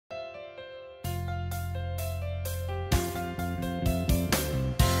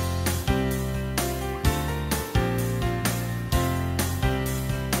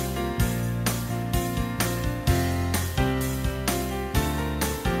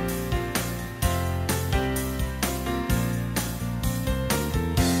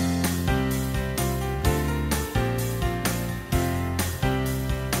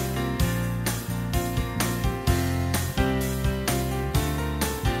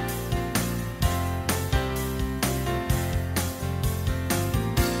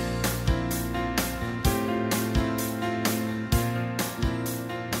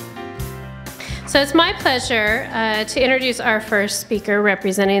So it's my pleasure to introduce our first speaker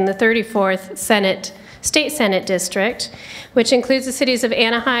representing the 34th State Senate District, which includes the cities of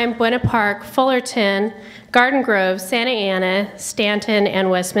Anaheim, Buena Park, Fullerton, Garden Grove, Santa Ana, Stanton, and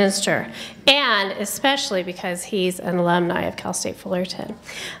Westminster, and especially because he's an alumni of Cal State Fullerton.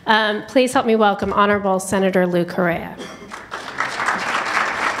 Please help me welcome Honorable Senator Lou Correa.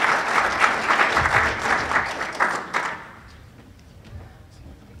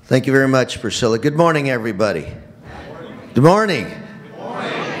 Thank you very much, Priscilla. Good morning, everybody. Good morning. Good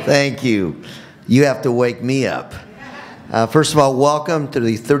morning. Thank you. You have to wake me up. First of all, welcome to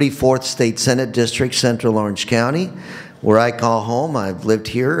the 34th State Senate District, Central Orange County, where I call home. I've lived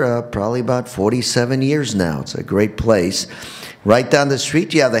here probably about 47 years now. It's a great place. Right down the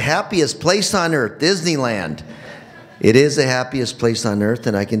street, you have the happiest place on earth, Disneyland. It is the happiest place on earth,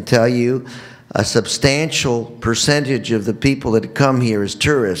 and I can tell you a substantial percentage of the people that come here as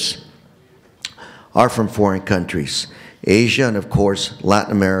tourists are from foreign countries, Asia, and of course,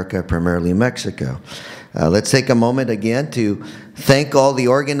 Latin America, primarily Mexico. Let's take a moment again to thank all the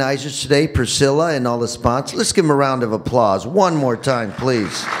organizers today, Priscilla and all the sponsors. Let's give them a round of applause one more time,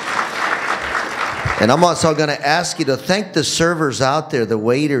 please. And I'm also going to ask you to thank the servers out there, the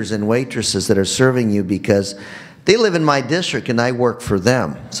waiters and waitresses that are serving you, because they live in my district and I work for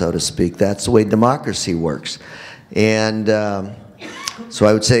them, so to speak. That's the way democracy works. And so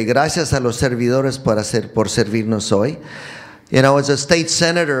I would say, gracias a los servidores por servirnos hoy. You know, as a state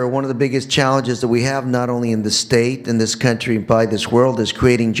senator, one of the biggest challenges that we have, not only in the state, in this country, and by this world, is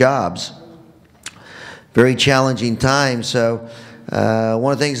creating jobs. Very challenging time. So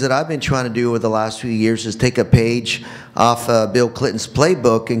one of the things that I've been trying to do over the last few years is take a page off Bill Clinton's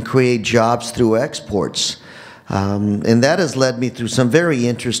playbook and create jobs through exports. And that has led me through some very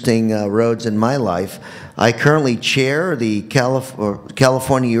interesting roads in my life. I currently chair the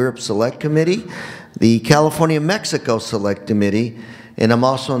California-Europe Select Committee, the California-Mexico Select Committee, and I'm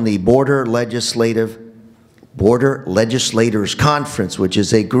also on the Border Legislators Conference, which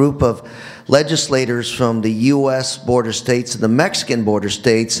is a group of legislators from the U.S. border states and the Mexican border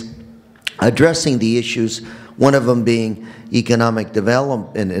states addressing the issues, one of them being economic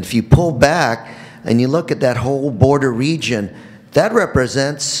development. And if you pull back and you look at that whole border region, that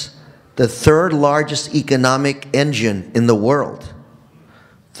represents the third largest economic engine in the world.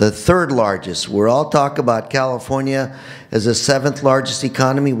 The third largest. We're all talk about California as the 7th largest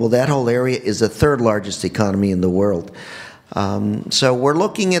economy. Well, that whole area is the 3rd largest economy in the world. So we're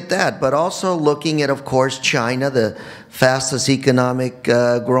looking at that, but also looking at, of course, China, the fastest economic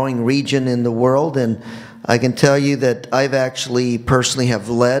growing region in the world. And I can tell you that I've actually personally have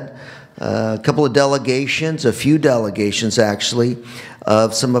led a couple of delegations, a few delegations actually,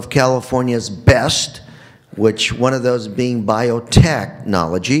 of some of California's best, which one of those being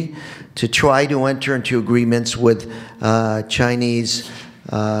biotechnology, to try to enter into agreements with Chinese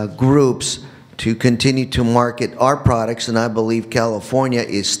groups to continue to market our products. And I believe California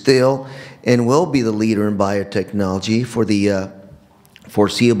is still and will be the leader in biotechnology for the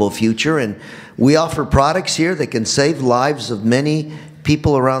foreseeable future. And we offer products here that can save lives of many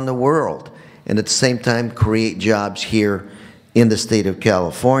people around the world, and at the same time create jobs here in the state of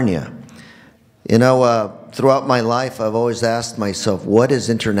California. You know, throughout my life, I've always asked myself, what is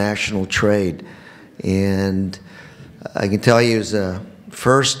international trade? And I can tell you,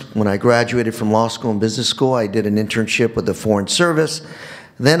 first, when I graduated from law school and business school, I did an internship with the Foreign Service.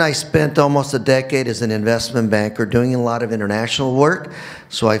 Then I spent almost a decade as an investment banker doing a lot of international work.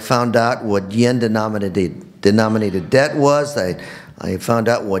 So I found out what yen-denominated debt was. I found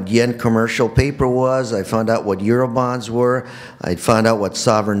out what yen commercial paper was. I found out what Eurobonds were. I found out what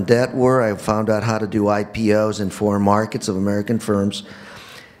sovereign debt were. I found out how to do IPOs in foreign markets of American firms.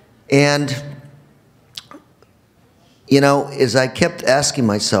 And, you know, as I kept asking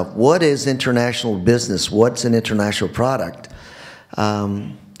myself, what is international business? What's an international product?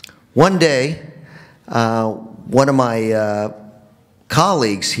 One day, one of my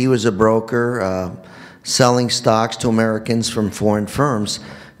colleagues, he was a broker, selling stocks to Americans from foreign firms,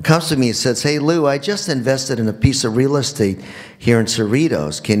 comes to me and says, hey Lou, I just invested in a piece of real estate here in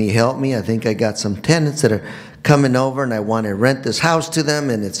Cerritos. Can you help me? I think I got some tenants that are coming over and I want to rent this house to them,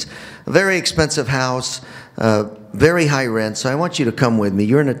 and it's a very expensive house, very high rent, so I want you to come with me.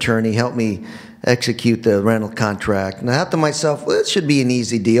 You're an attorney, help me execute the rental contract. And I thought to myself, well, it should be an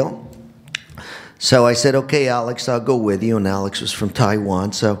easy deal. So I said, okay, Alex, I'll go with you. And Alex was from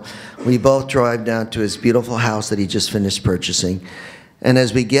Taiwan. So we both drive down to his beautiful house that he just finished purchasing. And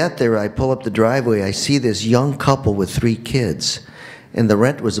as we get there, I pull up the driveway. I see this young couple with 3 kids. And the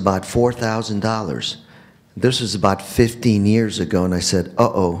rent was about $4,000. This was about 15 years ago. And I said,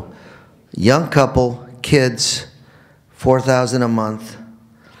 uh-oh, young couple, kids, $4,000 a month.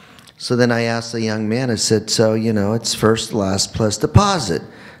 So then I asked the young man, I said, so, you know, it's first, last, plus deposit. I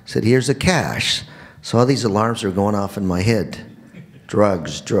said, here's the cash. So all these alarms are going off in my head.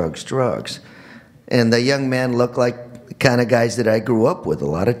 Drugs, drugs, drugs. And the young man looked like the kind of guys that I grew up with, a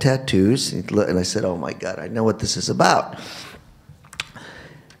lot of tattoos. And I said, oh my God, I know what this is about.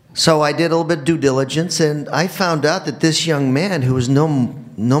 So I did a little bit of due diligence, and I found out that this young man, who was no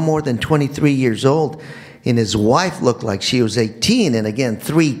more than 23 years old, and his wife looked like she was 18, and again,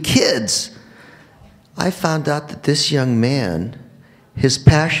 3 kids. I found out that this young man, his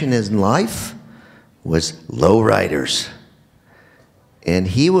passion in life was lowriders. And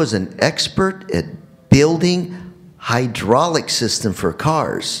he was an expert at building hydraulic system for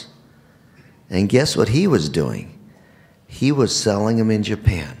cars. And guess what he was doing? He was selling them in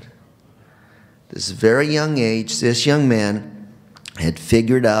Japan. This very young age, this young man had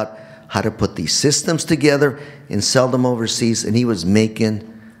figured out how to put these systems together and sell them overseas, and he was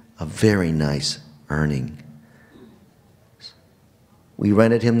making a very nice earning. We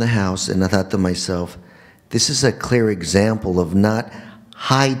rented him the house, and I thought to myself, this is a clear example of not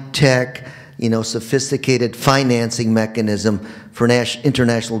high-tech, you know, sophisticated financing mechanism for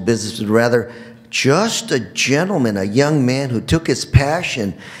international business, but rather just a gentleman, a young man who took his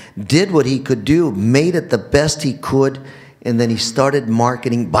passion, did what he could do, made it the best he could, and then he started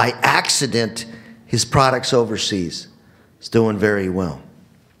marketing by accident his products overseas. It's doing very well.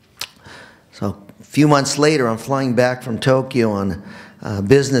 So a few months later, I'm flying back from Tokyo on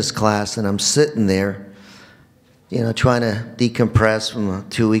business class, and I'm sitting there, you know, trying to decompress from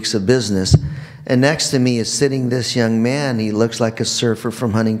 2 weeks of business. And next to me is sitting this young man. He looks like a surfer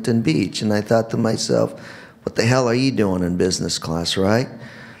from Huntington Beach. And I thought to myself, what the hell are you doing in business class, right?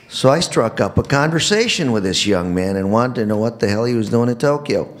 So I struck up a conversation with this young man and wanted to know what the hell he was doing in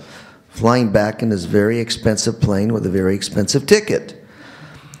Tokyo, flying back in this very expensive plane with a very expensive ticket.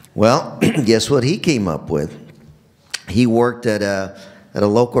 Well, guess what he came up with? He worked at a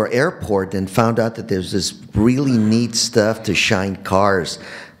local airport and found out that there's this really neat stuff to shine cars.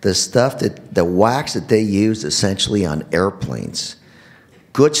 The stuff the wax that they use essentially on airplanes.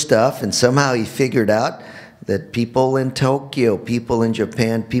 Good stuff, and somehow he figured out that people in Tokyo, people in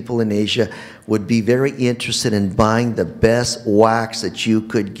Japan, people in Asia would be very interested in buying the best wax that you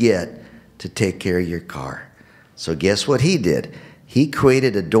could get to take care of your car. So guess what he did? He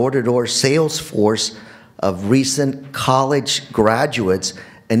created a door-to-door sales force of recent college graduates,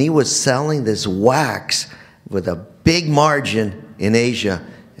 and he was selling this wax with a big margin in Asia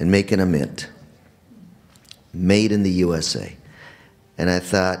and making a mint. Made in the USA. And I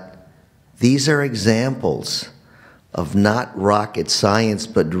thought, these are examples of not rocket science,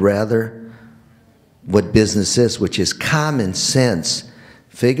 but rather what business is, which is common sense.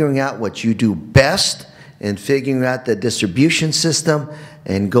 Figuring out what you do best and figuring out the distribution system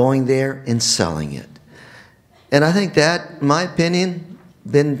and going there and selling it. And I think that, in my opinion,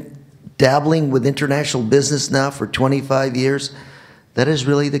 been dabbling with international business now for 25 years. That is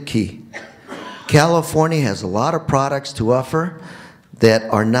really the key. California has a lot of products to offer that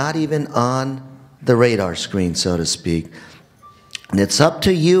are not even on the radar screen, so to speak. And it's up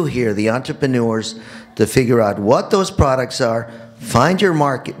to you here, the entrepreneurs, to figure out what those products are, find your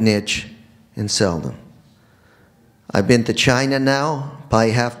market niche, and sell them. I've been to China now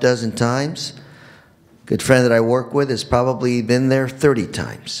probably half dozen times. A good friend that I work with has probably been there 30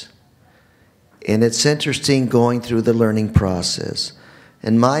 times. And it's interesting going through the learning process.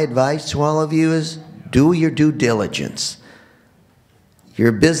 And my advice to all of you is do your due diligence. You're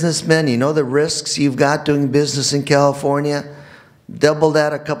a businessman, you know the risks you've got doing business in California. Double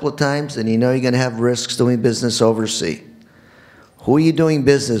that a couple of times, and you know you're going to have risks doing business overseas. Who are you doing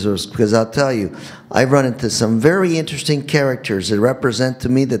business with? Because I'll tell you, I've run into some very interesting characters that represent to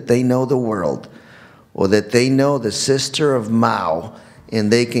me that they know the world, or that they know the sister of Mao,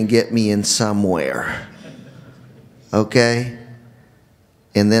 and they can get me in somewhere. Okay?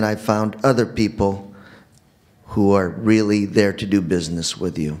 And then I found other people who are really there to do business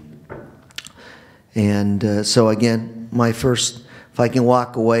with you. And so again, my first, if I can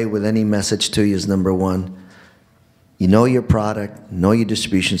walk away with any message to you, is number one, you know your product, know your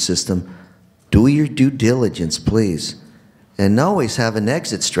distribution system, do your due diligence, please, and always have an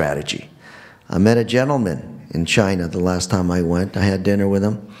exit strategy. I met a gentleman in China the last time I went. I had dinner with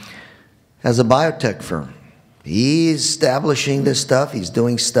him. Has a biotech firm. He's establishing this stuff. He's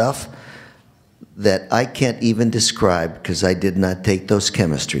doing stuff that I can't even describe because I did not take those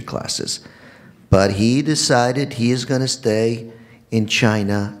chemistry classes. But he decided he is going to stay in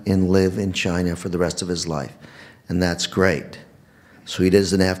China and live in China for the rest of his life. And that's great. so he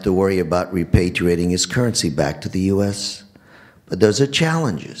doesn't have to worry about repatriating his currency back to the U.S. But those are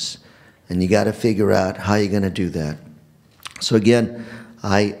challenges, and you got to figure out how you're going to do that. So again,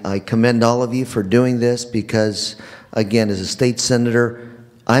 I commend all of you for doing this because, again, as a state senator,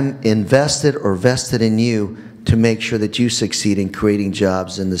 I'm invested or vested in you to make sure that you succeed in creating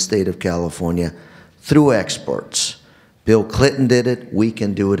jobs in the state of California through exports. Bill Clinton did it. We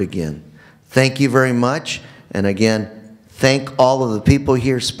can do it again. Thank you very much. And again, thank all of the people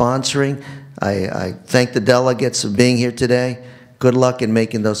here sponsoring. I thank the delegates for being here today. Good luck in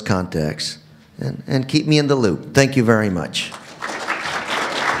making those contacts. And keep me in the loop. Thank you very much.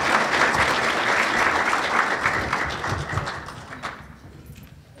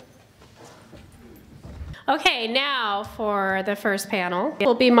 Okay, now for the first panel. It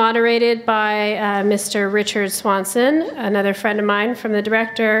will be moderated by Mr. Richard Swanson, another friend of mine from the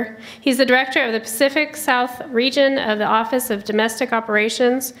director. He's the director of the Pacific South region of the Office of Domestic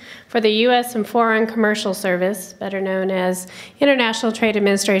Operations for the U.S. and Foreign Commercial Service, better known as International Trade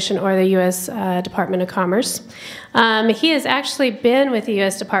Administration or the U.S. Department of Commerce. He has actually been with the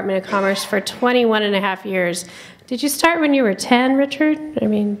U.S. Department of Commerce for 21 and a half years. Did you start when you were 10, Richard? I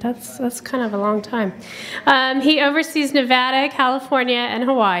mean, that's kind of a long time. He oversees Nevada, California, and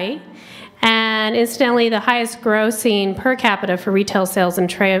Hawaii, and incidentally, the highest grossing per capita for retail sales and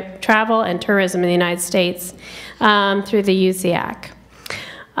travel and tourism in the United States through the USIAC.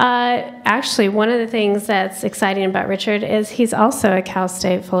 Actually, one of the things that's exciting about Richard is he's also a Cal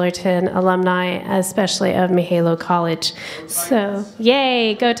State Fullerton alumni, especially of Mahalo College. So,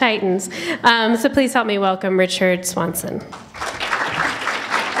 yay, go Titans. So please help me welcome Richard Swanson.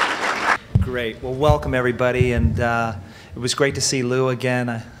 Great. Well, welcome, everybody. And it was great to see Lou again,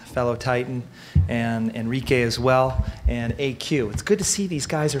 a fellow Titan, and Enrique as well, and AQ. It's good to see these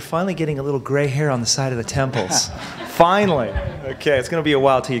guys are finally getting a little gray hair on the side of the temples. Finally. Okay, it's going to be a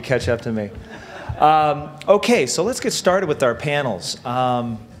while till you catch up to me. Okay, so let's get started with our panels.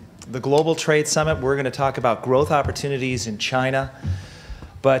 The Global Trade Summit, we're going to talk about growth opportunities in China.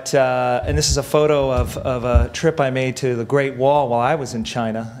 But, and this is a photo of a trip I made to the Great Wall while I was in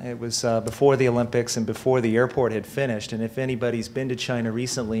China. It was before the Olympics and before the airport had finished. And if anybody's been to China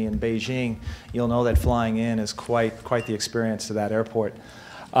recently in Beijing, you'll know that flying in is quite the experience to that airport.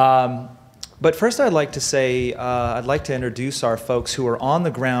 But first I'd like to say, I'd like to introduce our folks who are on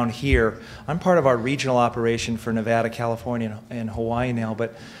the ground here. I'm part of our regional operation for Nevada, California, and Hawaii now.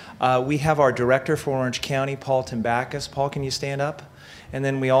 But we have our director for Orange County, Paul Timbakis. Paul, can you stand up? And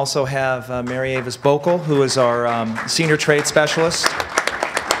then we also have Mary Avis Bokel, who is our senior trade specialist.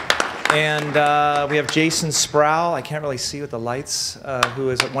 And we have Jason Sproul, I can't really see with the lights, who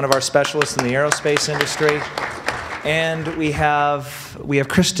is one of our specialists in the aerospace industry. And we have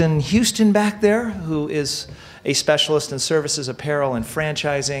Kristen Houston back there, who is a specialist in services, apparel, and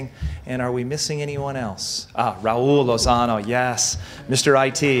franchising. And are we missing anyone else? Ah, Raul Lozano, yes. Mr.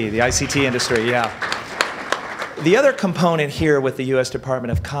 IT, the ICT industry, yeah. The other component here with the U.S.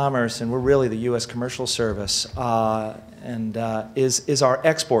 Department of Commerce, and we're really the U.S. Commercial Service, is our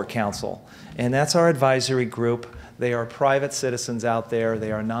Export Council. And that's our advisory group. They are private citizens out there.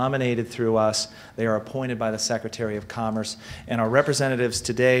 They are nominated through us. They are appointed by the Secretary of Commerce. And our representatives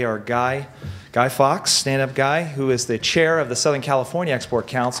today are Guy Fox, stand-up Guy, who is the chair of the Southern California Export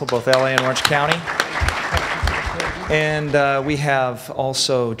Council, both LA and Orange County. And we have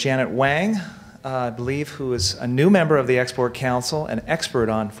also Janet Wang, I believe, who is a new member of the Export Council, an expert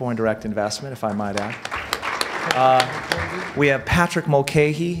on foreign direct investment, if I might add. We have Patrick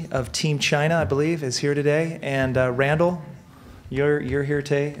Mulcahy of Team China, I believe, is here today. And Randal, you're here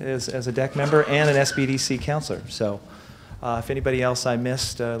today as a DEC member and an SBDC counselor. So if anybody else I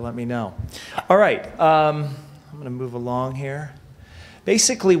missed, let me know. All right, I'm going to move along here.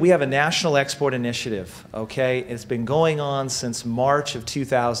 Basically, we have a national export initiative, okay? It's been going on since March of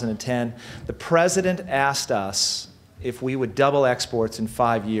 2010. The president asked us if we would double exports in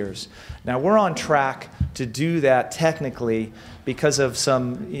 5 years. Now, we're on track to do that technically because of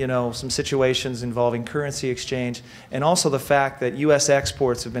some situations involving currency exchange, and also the fact that U.S.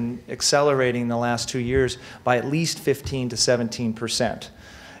 exports have been accelerating in the last 2 years by at least 15 to 17%.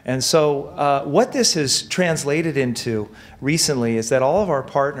 And so what this has translated into recently is that all of our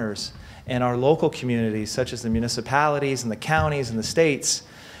partners and our local communities, such as the municipalities and the counties and the states,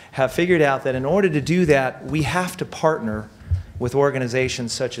 have figured out that in order to do that, we have to partner with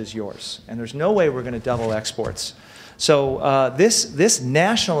organizations such as yours. And there's no way we're going to double exports. So this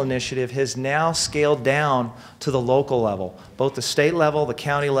national initiative has now scaled down to the local level, both the state level, the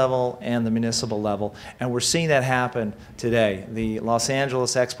county level, and the municipal level. And we're seeing that happen today. The Los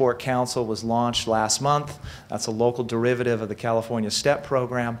Angeles Export Council was launched last month. That's a local derivative of the California STEP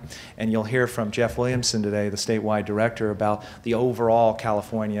program. And you'll hear from Jeff Williamson today, the statewide director, about the overall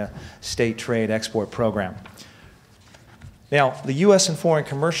California State Trade Export Program. Now, the U.S. and Foreign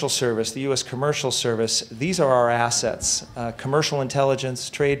Commercial Service, the U.S. Commercial Service, these are our assets. Commercial intelligence,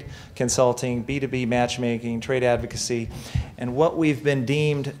 trade consulting, B2B matchmaking, trade advocacy. And what we've been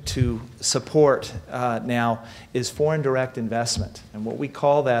deemed to support now is foreign direct investment. And what we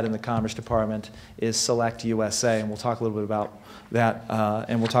call that in the Commerce Department is Select USA. And we'll talk a little bit about that,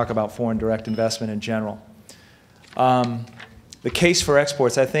 and we'll talk about foreign direct investment in general. The case for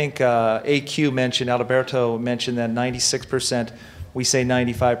exports, I think AQ mentioned, Alberto mentioned that 96%, we say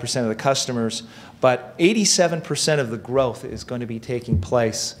 95% of the customers, but 87% of the growth is going to be taking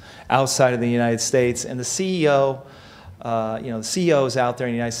place outside of the United States. And the CEO, the CEOs out there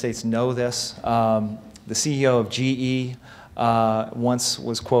in the United States know this. The CEO of GE once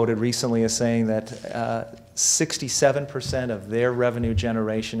was quoted recently as saying that 67% of their revenue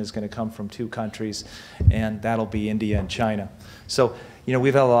generation is going to come from 2 countries, and that'll be India and China. So,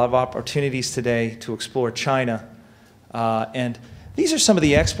 we've had a lot of opportunities today to explore China, and these are some of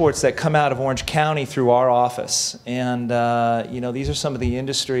the exports that come out of Orange County through our office. And, these are some of the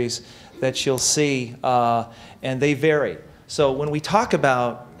industries that you'll see, and they vary. So when we talk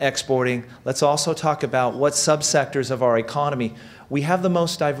about exporting, let's also talk about what subsectors of our economy. We have the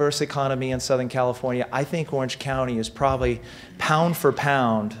most diverse economy in Southern California. I think Orange County is probably, pound for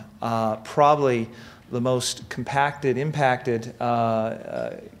pound, probably the most impacted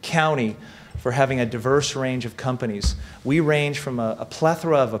county for having a diverse range of companies. We range from a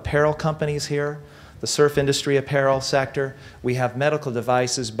plethora of apparel companies here, the surf industry apparel sector. We have medical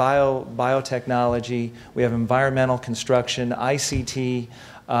devices, biotechnology. We have environmental construction, ICT,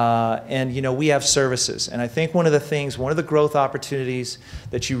 and we have services. And I think one of the growth opportunities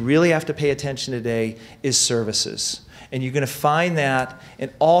that you really have to pay attention today is services. And you're going to find that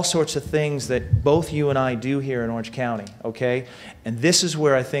in all sorts of things that both you and I do here in Orange County, okay? And this is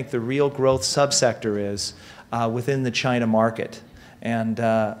where I think the real growth subsector is within the China market. And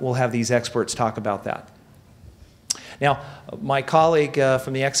we'll have these experts talk about that. Now, my colleague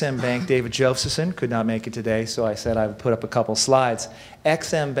from the XM Bank, David Josephson, could not make it today, so I said I would put up a couple slides.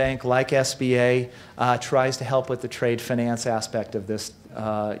 XM Bank, like SBA, tries to help with the trade finance aspect of this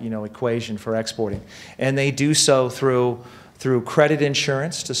equation for exporting. And they do so through credit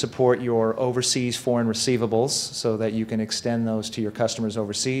insurance to support your overseas foreign receivables so that you can extend those to your customers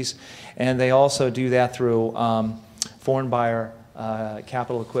overseas. And they also do that through foreign buyer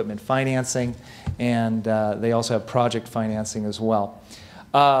capital equipment financing, and they also have project financing as well.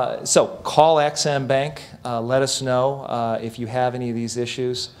 So call XM Bank. Let us know if you have any of these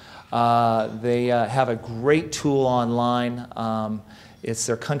issues. They have a great tool online. It's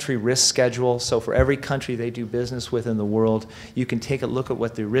their country risk schedule. So for every country they do business with in the world, you can take a look at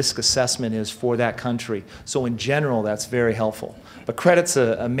what the risk assessment is for that country. So in general, that's very helpful. But credit's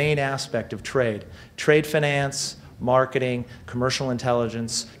a main aspect of trade. Trade finance, marketing, commercial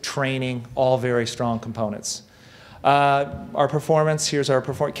intelligence, training, all very strong components. Our performance, here's our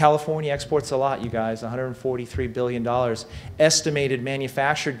performance. California exports a lot, you guys, $143 billion. Estimated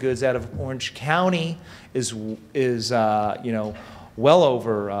manufactured goods out of Orange County is well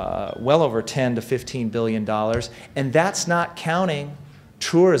over 10 to $15 billion. And that's not counting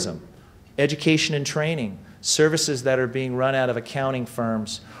tourism, education and training, services that are being run out of accounting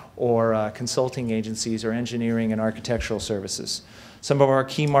firms or consulting agencies or engineering and architectural services. Some of our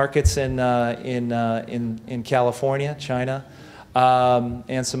key markets in California, China,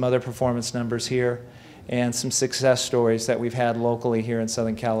 and some other performance numbers here, and some success stories that we've had locally here in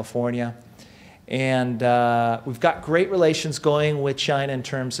Southern California. And we've got great relations going with China in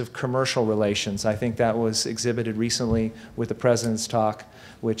terms of commercial relations. I think that was exhibited recently with the President's talk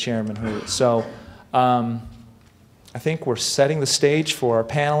with Chairman Hu. So I think we're setting the stage for our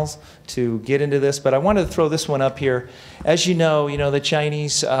panels to get into this, but I wanted to throw this one up here. As you know, the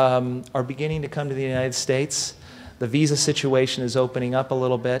Chinese are beginning to come to the United States. The visa situation is opening up a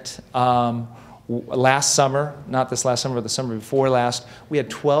little bit. Last summer, not this last summer, but the summer before last, we had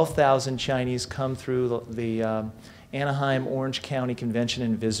 12,000 Chinese come through the Anaheim Orange County Convention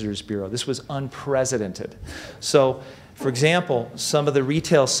and Visitors Bureau. This was unprecedented. So, for example, some of the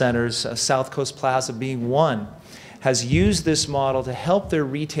retail centers, South Coast Plaza being one, has used this model to help their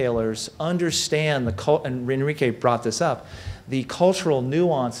retailers understand and Enrique brought this up, the cultural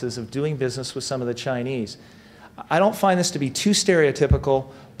nuances of doing business with some of the Chinese. I don't find this to be too stereotypical,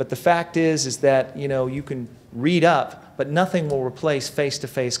 but the fact is that, you know, you can read up, but nothing will replace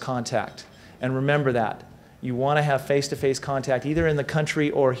face-to-face contact. And remember that. You want to have face-to-face contact either in the country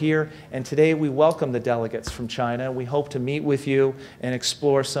or here. And today we welcome the delegates from China. We hope to meet with you and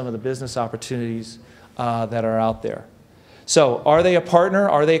explore some of the business opportunities that are out there. So are they a partner?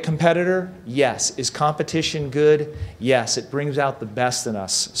 Are they a competitor? Yes. Is competition good? Yes. It brings out the best in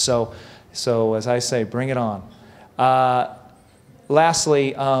us. So as I say, bring it on.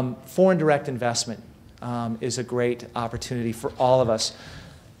 Lastly, foreign direct investment is a great opportunity for all of us.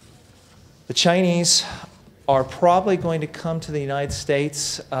 The Chinese are probably going to come to the United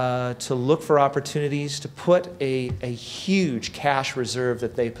States to look for opportunities to put a huge cash reserve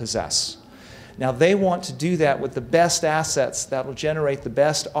that they possess. Now, they want to do that with the best assets that will generate the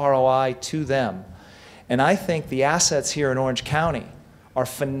best ROI to them. And I think the assets here in Orange County are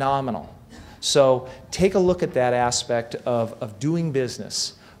phenomenal. So take a look at that aspect of doing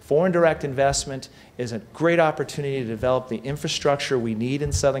business. Foreign direct investment is a great opportunity to develop the infrastructure we need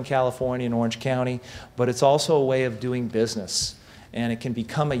in Southern California and Orange County, but it's also a way of doing business. And it can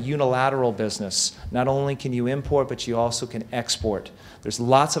become a unilateral business. Not only can you import, but you also can export. There's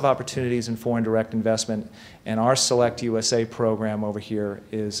lots of opportunities in foreign direct investment, and our Select USA program over here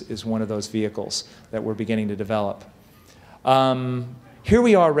is one of those vehicles that we're beginning to develop. Here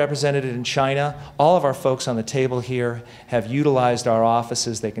we are represented in China. All of our folks on the table here have utilized our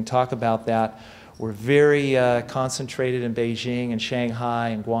offices. They can talk about that. We're very concentrated in Beijing and Shanghai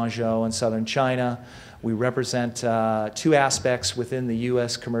and Guangzhou and southern China. We represent two aspects within the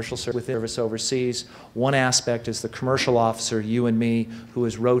U.S. commercial service overseas. One aspect is the commercial officer, you and me, who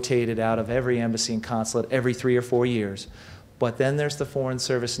is rotated out of every embassy and consulate every 3 or 4 years. But then there's the Foreign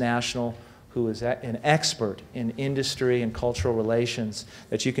Service National, who is an expert in industry and cultural relations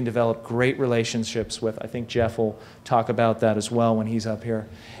that you can develop great relationships with. I think Jeff will talk about that as well when he's up here.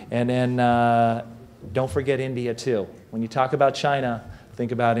 And then don't forget India too. When you talk about China,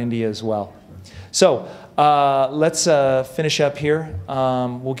 think about India as well. So let's finish up here.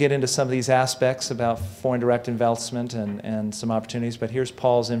 We'll get into some of these aspects about foreign direct investment and some opportunities, but here's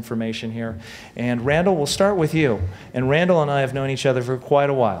Paul's information here. And Randal, we'll start with you. And Randal and I have known each other for quite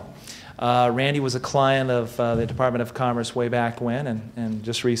a while. Randy was a client of the Department of Commerce way back when, and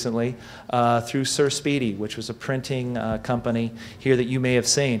just recently, through Sir Speedy, which was a printing company here that you may have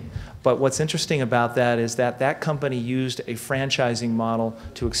seen. But what's interesting about that is that that company used a franchising model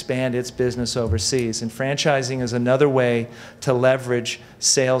to expand its business overseas. And franchising is another way to leverage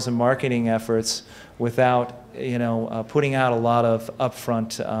sales and marketing efforts without, putting out a lot of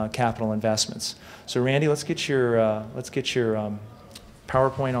upfront capital investments. So Randy, let's get your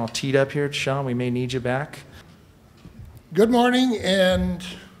PowerPoint all teed up here. Sean, we may need you back. Good morning, and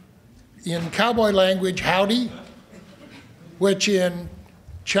in cowboy language, howdy, which in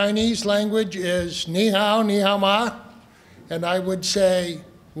Chinese language is ni hao ma, and I would say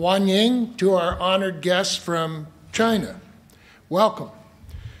wan ying to our honored guests from China. Welcome.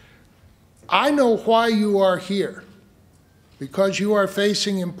 I know why you are here, because you are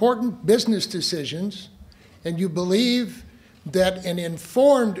facing important business decisions, and you believe that an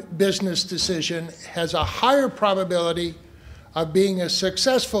informed business decision has a higher probability of being a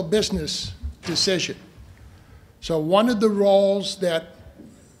successful business decision. So one of the roles that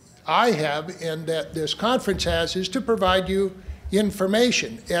I have and that this conference has is to provide you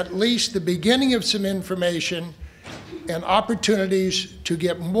information, at least the beginning of some information and opportunities to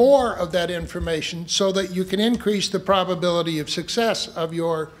get more of that information so that you can increase the probability of success of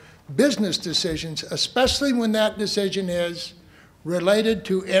your business decisions, especially when that decision is related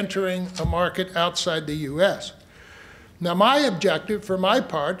to entering a market outside the U.S. Now, my objective for my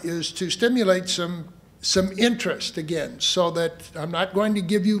part is to stimulate some interest again, so that I'm not going to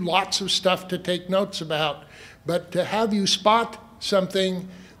give you lots of stuff to take notes about, but to have you spot something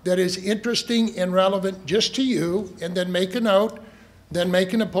that is interesting and relevant just to you, and then make a note, then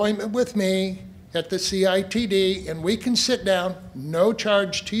make an appointment with me at the CITD, and we can sit down, no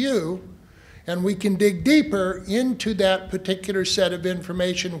charge to you, and we can dig deeper into that particular set of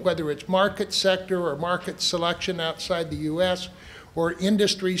information, whether it's market sector or market selection outside the U.S. or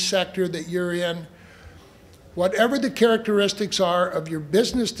industry sector that you're in. Whatever the characteristics are of your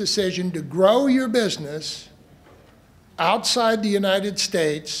business decision to grow your business outside the United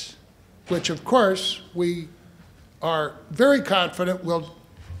States, which of course we are very confident will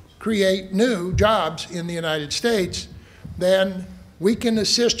create new jobs in the United States, then we can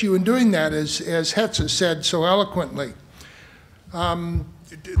assist you in doing that, as Hetza said so eloquently.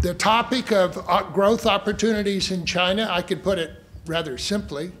 The topic of growth opportunities in China, I could put it rather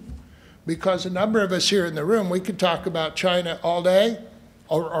simply. because a number of us here in the room, we could talk about China all day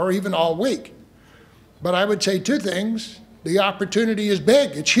or even all week. But I would say two things. The opportunity is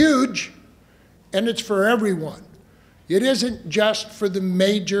big, it's huge, and it's for everyone. It isn't just for the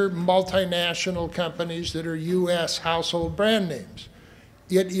major multinational companies that are US household brand names.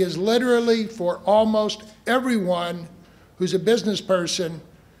 It is literally for almost everyone who's a business person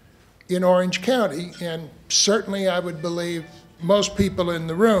in Orange County, and certainly I would believe most people in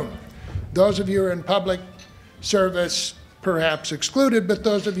the room. Those of you who are in public service, perhaps excluded, but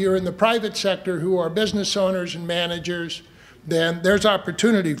those of you who are in the private sector who are business owners and managers, then there's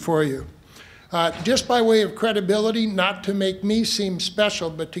opportunity for you. Just by way of credibility, not to make me seem special,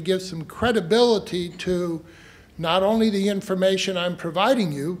 but to give some credibility to not only the information I'm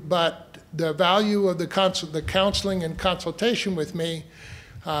providing you, but the value of the counseling and consultation with me.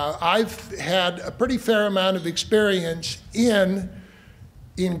 I've had a pretty fair amount of experience in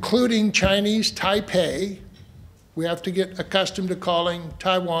including Chinese Taipei. We have to get accustomed to calling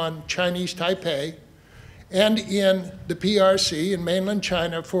Taiwan Chinese Taipei, and in the PRC in mainland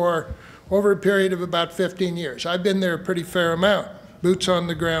China for over a period of about 15 years. I've been there a pretty fair amount, boots on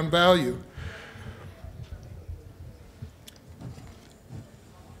the ground value.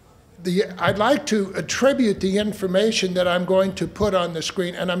 I'd like to attribute the information that I'm going to put on the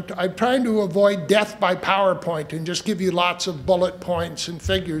screen, and I'm trying to avoid death by PowerPoint and just give you lots of bullet points and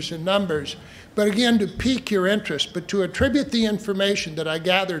figures and numbers. But again, to pique your interest, but to attribute the information that I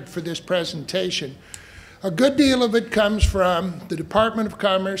gathered for this presentation. A good deal of it comes from the Department of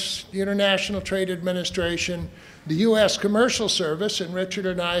Commerce, the International Trade Administration, the U.S. Commercial Service, and Richard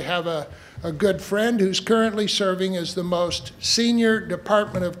and I have a good friend who's currently serving as the most senior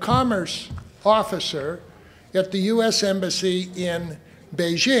Department of Commerce officer at the U.S. Embassy in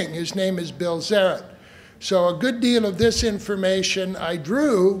Beijing. His name is Bill Zaret. So a good deal of this information I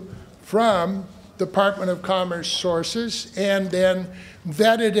drew from Department of Commerce sources and then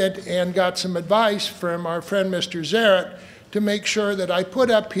vetted it and got some advice from our friend Mr. Zaret to make sure that I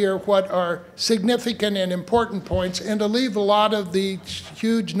put up here what are significant and important points and to leave a lot of the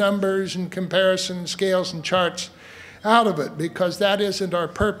huge numbers and comparison scales and charts out of it, because that isn't our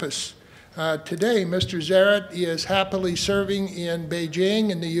purpose today. Mr. Zaret is happily serving in Beijing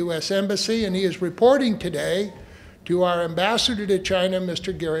in the U.S. Embassy, and he is reporting today to our ambassador to China,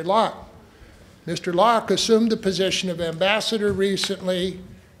 Mr. Gary Locke. Mr. Locke assumed the position of ambassador recently.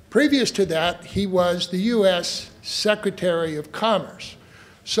 Previous to that, he was the U.S. Secretary of Commerce.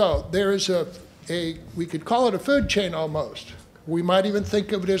 So there is we could call it a food chain almost. We might even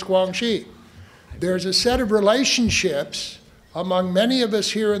think of it as Guangxi. There's a set of relationships among many of us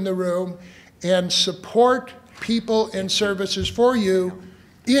here in the room and support people and services for you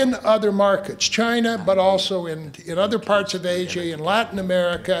in other markets, China, but also in other parts of Asia, in Latin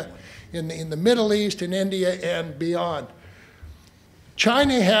America, in the Middle East, in India, and beyond.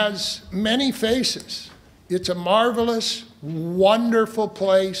 China has many faces. It's a marvelous, wonderful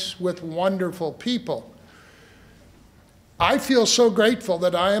place with wonderful people. I feel so grateful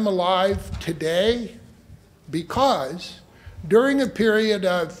that I am alive today because during a period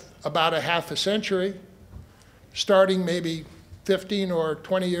of about a half a century, starting maybe 15 or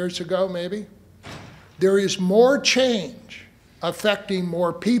 20 years ago maybe, there is more change affecting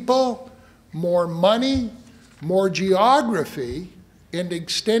more people, more money, more geography, and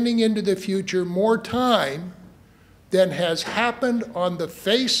extending into the future more time than has happened on the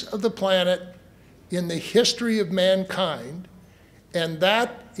face of the planet in the history of mankind, and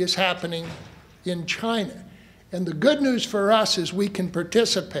that is happening in China. And the good news for us is we can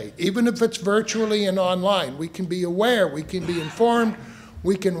participate, even if it's virtually and online. We can be aware, we can be informed,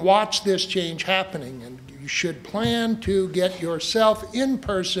 we can watch this change happening. And you should plan to get yourself in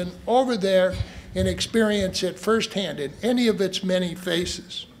person over there and experience it firsthand in any of its many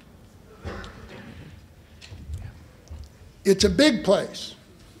faces. It's a big place.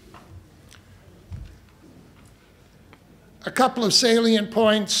 A couple of salient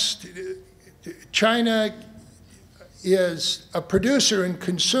points. China is a producer and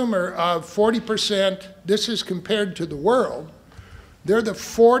consumer of 40%. This is compared to the world. They're the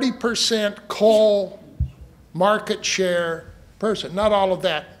 40% coal market share person. Not all of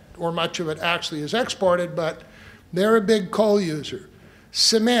that or much of it actually is exported, but they're a big coal user.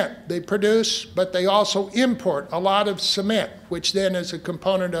 Cement, they produce, but they also import a lot of cement, which then is a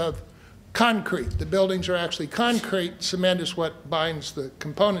component of concrete. The buildings are actually concrete. Cement is what binds the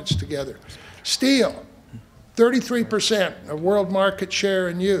components together. Steel, 33% of world market share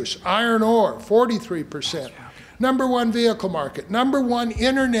and use. Iron ore, 43%. Number one vehicle market. Number one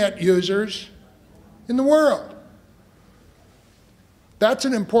internet users in the world. That's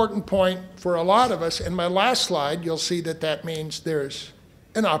an important point for a lot of us. In my last slide, you'll see that that means there's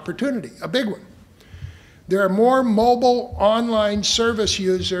an opportunity, a big one. There are more mobile online service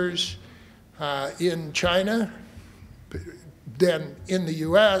users in China than in the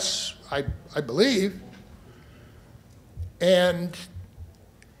US, I believe. And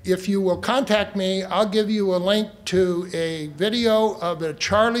if you will contact me, I'll give you a link to a video of a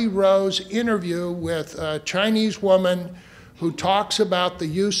Charlie Rose interview with a Chinese woman who talks about the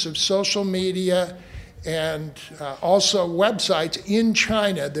use of social media and also websites in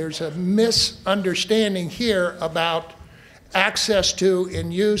China. There's a misunderstanding here about access to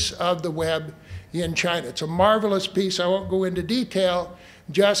and use of the web in China. It's a marvelous piece. I won't go into detail.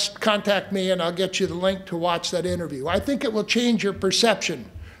 Just contact me and I'll get you the link to watch that interview. I think it will change your perception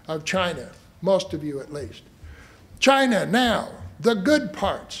of China, most of you at least. China now, the good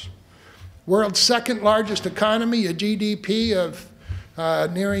parts. World's second largest economy, a GDP of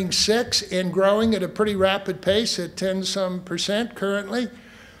nearing 6 and growing at a pretty rapid pace at 10-some% currently.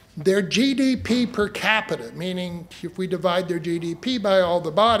 Their GDP per capita, meaning if we divide their GDP by all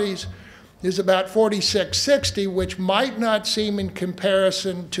the bodies, is about 4660, which might not seem in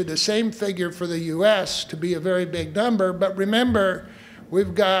comparison to the same figure for the US to be a very big number, but remember,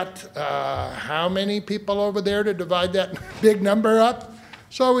 we've got how many people over there to divide that big number up?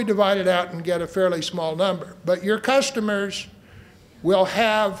 So we divide it out and get a fairly small number. But your customers will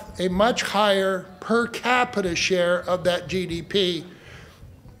have a much higher per capita share of that GDP,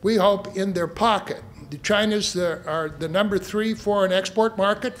 we hope, in their pocket. China's are the number 3 foreign export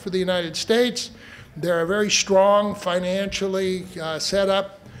market for the United States. They're a very strong, financially set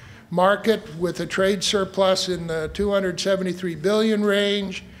up market with a trade surplus in the 273 billion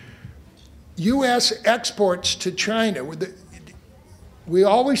range. U.S. exports to China, we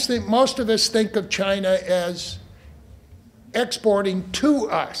always think, most of us think of China as exporting to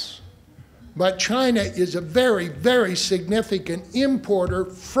us. But China is a very, very significant importer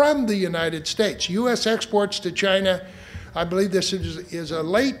from the United States. U.S. exports to China, I believe this is a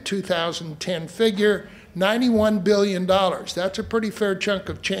late 2010 figure, $91 billion. That's a pretty fair chunk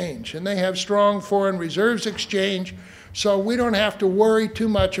of change. And they have strong foreign reserves exchange, so we don't have to worry too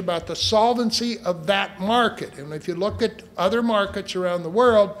much about the solvency of that market. And if you look at other markets around the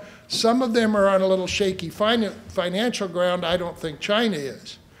world, some of them are on a little shaky financial ground. I don't think China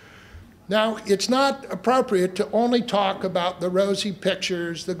is. Now, it's not appropriate to only talk about the rosy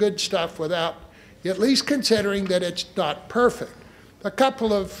pictures, the good stuff, without at least considering that it's not perfect. A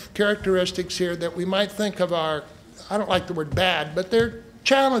couple of characteristics here that we might think of are, I don't like the word bad, but they're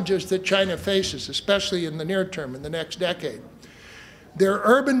challenges that China faces, especially in the near term, in the next decade. Their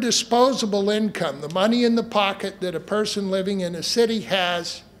urban disposable income, the money in the pocket that a person living in a city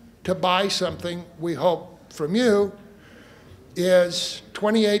has to buy something, we hope, from you, is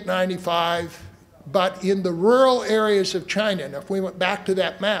 $28.95, but in the rural areas of China, and if we went back to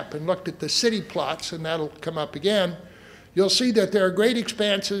that map and looked at the city plots, and that'll come up again, you'll see that there are great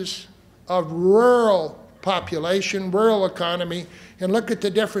expanses of rural population, rural economy, and look at the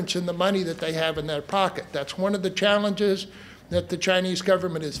difference in the money that they have in their pocket. That's one of the challenges that the Chinese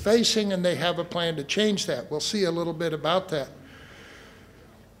government is facing, and they have a plan to change that. We'll see a little bit about that.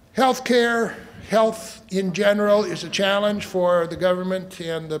 Healthcare, health in general is a challenge for the government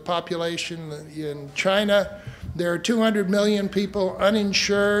and the population in China. There are 200 million people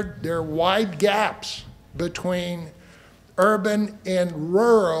uninsured. There are wide gaps between urban and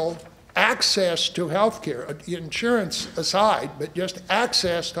rural access to healthcare, insurance aside, but just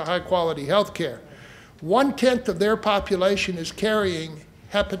access to high-quality healthcare. 1/10 of their population is carrying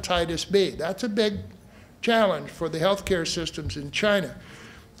hepatitis B. That's a big challenge for the healthcare systems in China.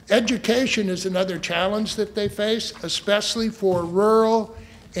 Education is another challenge that they face, especially for rural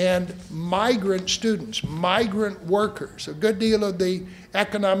and migrant students, migrant workers. A good deal of the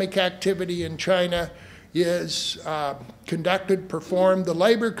economic activity in China is performed. The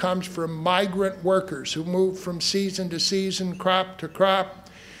labor comes from migrant workers who move from season to season, crop to crop,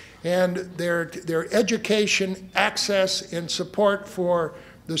 and their education access and support for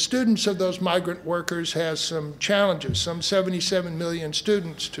the students of those migrant workers has some challenges, some 77 million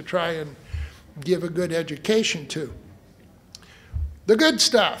students to try and give a good education to. The good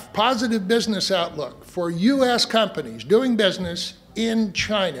stuff, positive business outlook for U.S. companies doing business in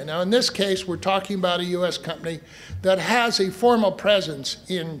China. Now, in this case, we're talking about a U.S. company that has a formal presence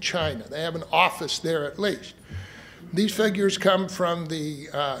in China. They have an office there at least. These figures come from the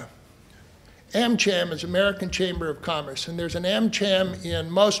AmCham is American Chamber of Commerce, and there's an AmCham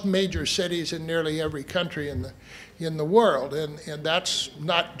in most major cities in nearly every country in the world, and that's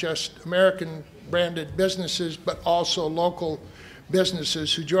not just American branded businesses, but also local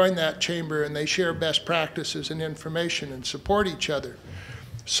businesses who join that chamber, and they share best practices and information and support each other.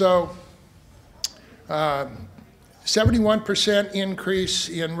 So 71% increase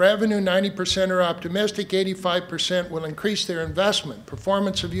in revenue, 90% are optimistic, 85% will increase their investment.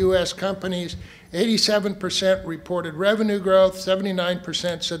 Performance of U.S. companies, 87% reported revenue growth,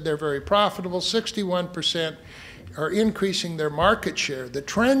 79% said they're very profitable, 61% are increasing their market share. The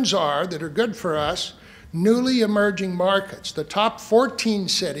trends are, that are good for us, newly emerging markets. The top 14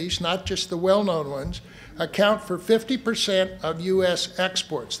 cities, not just the well-known ones, account for 50% of U.S.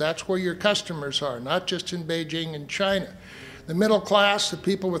 exports. That's where your customers are, not just in Beijing and China. The middle class, the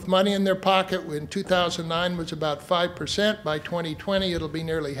people with money in their pocket, in 2009 was about 5%. By 2020, it'll be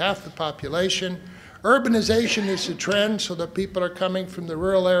nearly half the population. Urbanization is the trend, so that people are coming from the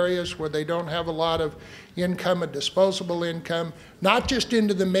rural areas where they don't have a lot of income and disposable income, not just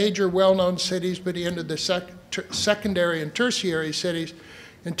into the major well-known cities, but into the secondary and tertiary cities.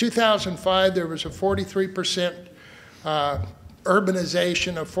 In 2005, there was a 43%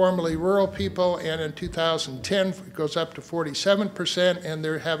 urbanization of formerly rural people, and in 2010, it goes up to 47%, and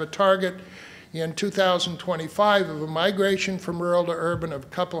they have a target in 2025 of a migration from rural to urban of a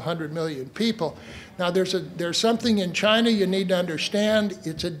couple 100 million people. Now, there's something in China you need to understand.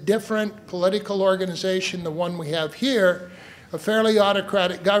 It's a different political organization, the one we have here, a fairly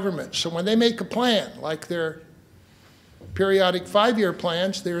autocratic government. So when they make a plan, like their periodic 5-year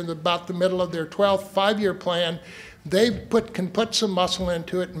plans, they're in about the middle of their 12th 5-year plan, they can put some muscle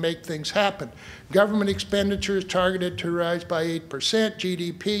into it and make things happen. Government expenditure is targeted to rise by 8%.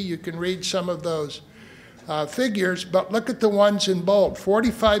 GDP, you can read some of those figures, but look at the ones in bold.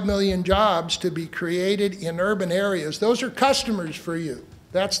 45 million jobs to be created in urban areas. Those are customers for you.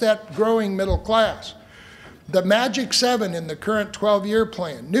 That's that growing middle class. The magic 7 in the current 12-year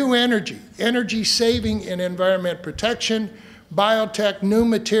plan: new energy, energy saving and environment protection, biotech, new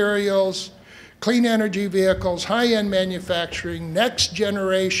materials, clean energy vehicles, high-end manufacturing, next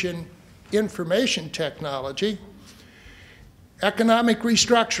generation information technology, economic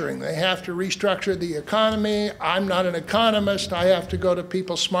restructuring. They have to restructure the economy. I'm not an economist. I have to go to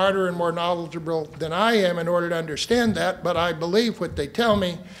people smarter and more knowledgeable than I am in order to understand that, but I believe what they tell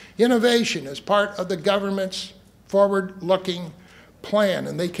me. Innovation is part of the government's forward-looking plan,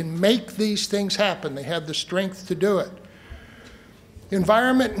 and they can make these things happen. They have the strength to do it.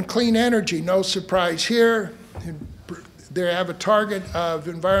 Environment and clean energy, no surprise here. They have a target of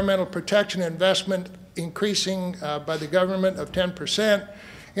environmental protection investment increasing by the government of 10%.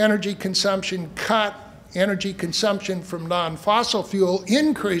 Energy consumption cut, energy consumption from non-fossil fuel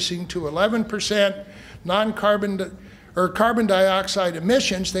increasing to 11%. Carbon dioxide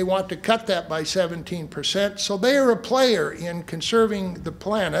emissions, they want to cut that by 17%. So they are a player in conserving the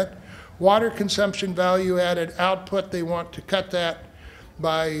planet. Water consumption, value-added output, they want to cut that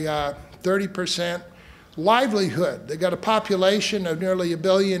by 30%. Livelihood, they got a population of nearly 1.5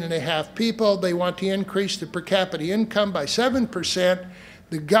 billion people. They want to increase the per capita income by 7%.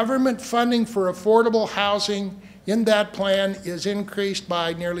 The government funding for affordable housing in that plan is increased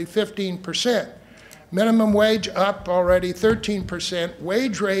by nearly 15%. Minimum wage up already 13%.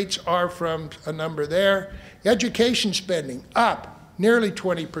 Wage rates are from a number there. Education spending up nearly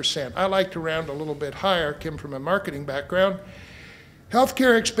 20%. I like to round a little bit higher, came from a marketing background.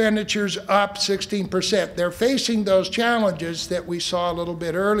 Healthcare expenditures up 16%. They're facing those challenges that we saw a little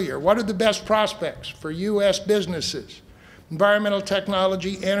bit earlier. What are the best prospects for U.S. businesses? Environmental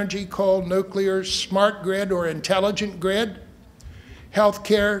technology, energy, coal, nuclear, smart grid or intelligent grid,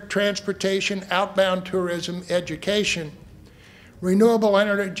 healthcare, transportation, outbound tourism, education. Renewable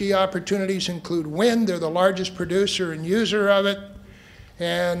energy opportunities include wind. They're the largest producer and user of it.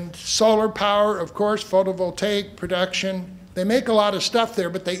 And solar power, of course, photovoltaic production. They make a lot of stuff there,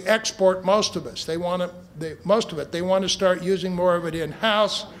 but they export most of it. They want to start using more of it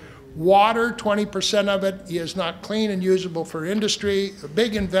in-house. Water, 20% of it is not clean and usable for industry. A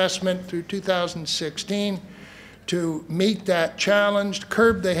big investment through 2016 to meet that challenge,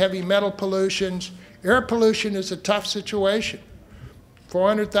 curb the heavy metal pollutions. Air pollution is a tough situation.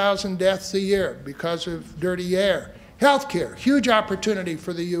 400,000 deaths a year because of dirty air. Healthcare, huge opportunity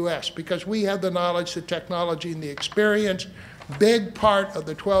for the U.S. because we have the knowledge, the technology, and the experience. Big part of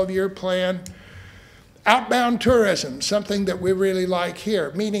the 12-year plan. Outbound tourism, something that we really like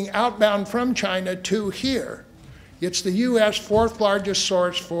here, meaning outbound from China to here. It's the U.S. 4th largest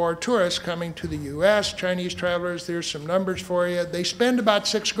source for tourists coming to the U.S. Chinese travelers, there's some numbers for you. They spend about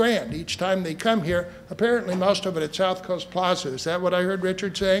 $6 grand each time they come here. Apparently most of it at South Coast Plaza. Is that what I heard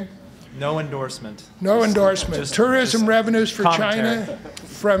Richard saying? No endorsement. No endorsement. Just- Tourism just revenues for commentary. China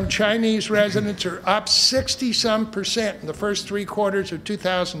from Chinese residents are up 60-some% in the first 3 quarters of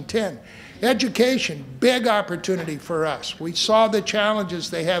 2010. Education, big opportunity for us. We saw the challenges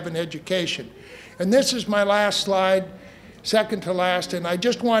they have in education. And this is my last slide, second to last, and I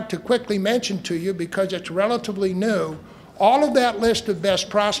just want to quickly mention to you, because it's relatively new, all of that list of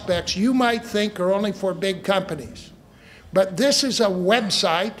best prospects you might think are only for big companies. But this is a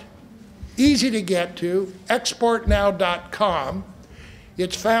website, easy to get to, exportnow.com.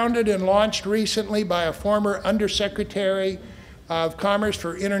 It's founded and launched recently by a former Undersecretary of Commerce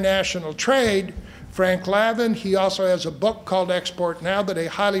for International Trade, Frank Lavin. He also has a book called Export Now that I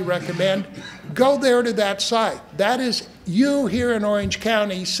highly recommend. Go there to that site. That is you here in Orange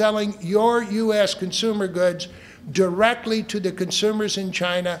County selling your U.S. consumer goods directly to the consumers in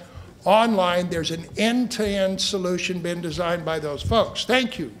China online. There's an end-to-end solution been designed by those folks.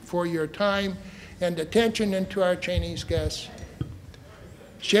 Thank you for your time and attention, and to our Chinese guests.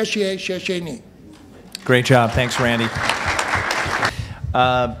 谢谢，谢谢你。 Great job. Thanks, Randy.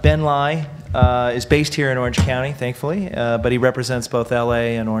 Ben Lai is based here in Orange County, thankfully, but he represents both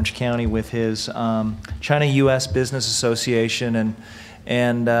LA and Orange County with his China-U.S. Business Association.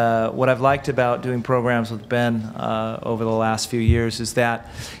 And what I've liked about doing programs with Ben over the last few years is that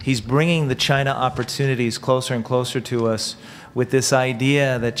he's bringing the China opportunities closer and closer to us, with this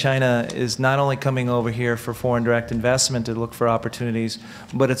idea that China is not only coming over here for foreign direct investment to look for opportunities,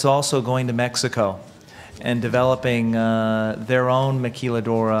 but it's also going to Mexico and developing their own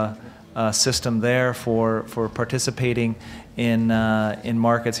maquiladora system there for participating in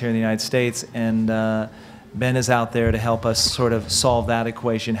markets here in the United States. And Ben is out there to help us sort of solve that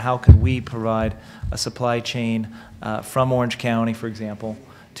equation. How can we provide a supply chain from Orange County, for example,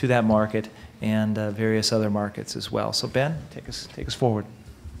 to that market and various other markets as well? So Ben, take us forward.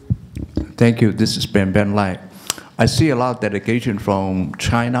 Thank you. This is Ben Lai. I see a lot of delegation from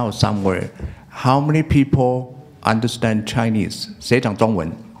China or somewhere. How many people understand Chinese? 谁讲中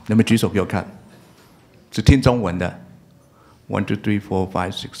文？你们举手给我看。只听中文的。1, 2, 3, 4,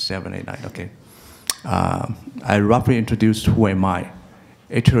 5, 6, 7, 8, 9. Okay. I roughly introduced who am I.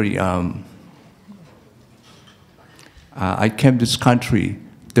 Actually, I came to this country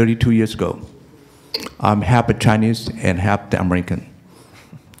 32 years ago. I'm half a Chinese and half the American.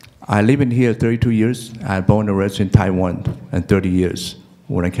 I live in here 32 years. I born and raised in Taiwan and 30 years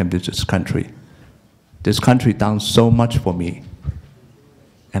when I came to this country. This country done so much for me,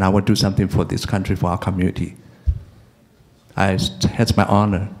 and I want to do something for this country, for our community. It's my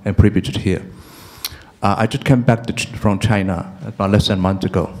honor and privilege here. I just came back from China about less than a month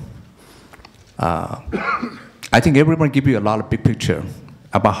ago. I think everyone give you a lot of big picture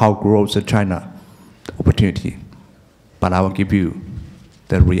about how grows the China opportunity, but I will give you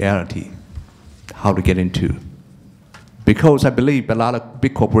the reality, how to get into. Because I believe a lot of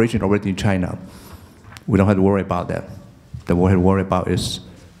big corporations already in China, we don't have to worry about that. The what we have to worry about is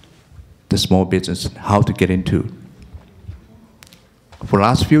the small business, how to get into. For the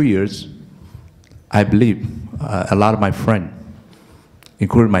last few years, I believe a lot of my friends,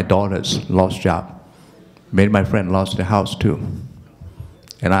 including my daughters, lost job. Many of my friends lost their house too.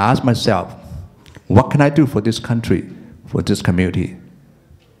 And I asked myself, what can I do for this country, for this community?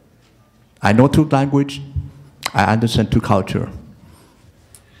 I know 2 languages, I understand 2 cultures,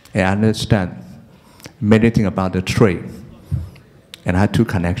 and I understand many things about the trade, and I had 2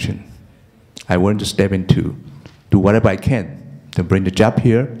 connections. I want to step into, do whatever I can to bring the job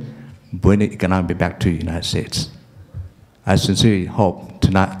here, bring the economy back to the United States. I sincerely hope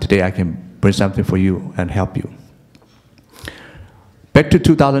today I can bring something for you and help you. Back to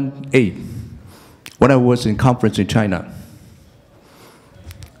 2008, when I was in conference in China,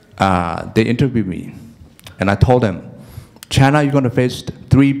 they interviewed me, and I told them, China, you're going to face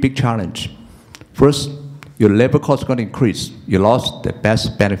 3 big challenges. First, your labor cost is going to increase. You lost the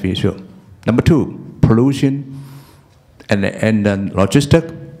best beneficial. Number 2, pollution and then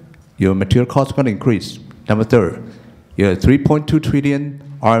logistics, your material cost is going to increase. Number 3, your 3.2 trillion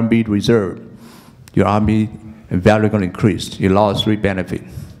RMB reserve, your RMB value is going to increase. You lost 3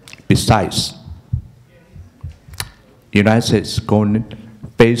 benefits. Besides, the United States going to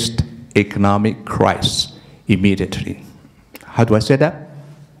face economic crisis immediately. How do I say that?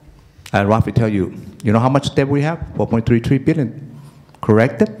 I roughly tell you, you know how much debt we have? 4.33 billion.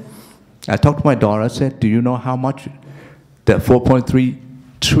 Correct? I talked to my daughter, I said, do you know how much the 4.3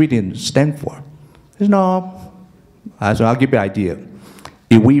 trillion stand for? She said, no. I said, I'll give you an idea.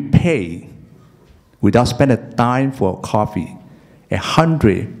 If we pay, without spending a dime for coffee,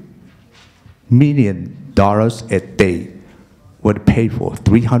 $100 million a day, were paid for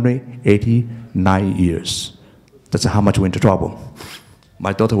 389 years. That's how much we're into trouble.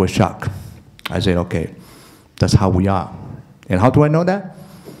 My daughter was shocked. I said, okay, that's how we are. And how do I know that?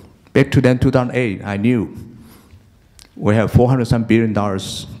 Back to then, 2008, I knew we have $400 billion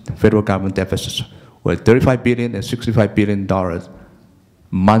federal government deficits, with $35 billion and $65 billion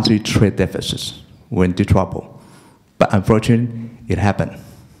monthly trade deficits. We're in deep trouble. But unfortunately, it happened.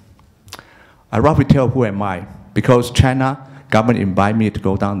 I roughly tell who am I, because China government invited me to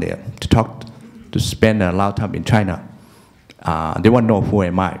go down there to talk, to spend a lot of time in China. They want to know who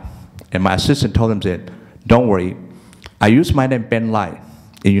am I. And my assistant told them that, don't worry, I use my name Ben Lai in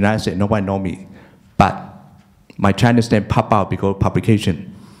the United States, nobody know me. But my Chinese name pop out because of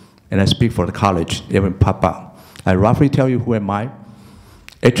publication. And I speak for the college, even pop out. I roughly tell you who am I.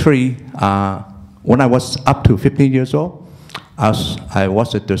 Actually, when I was up to 15 years old, I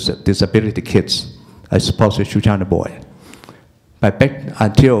was a disability kid. I suppose a Shuchana boy. But back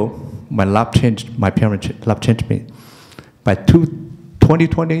until my life changed, my parents' life changed me. By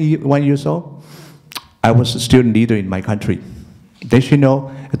 21 years old, I was a student leader in my country. They should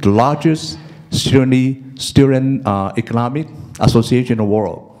know the largest student economic association in the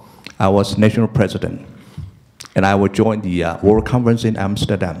world. I was national president. And I would join the World Conference in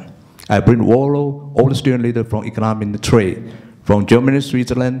Amsterdam. I bring all the student leaders from economic and trade, from Germany,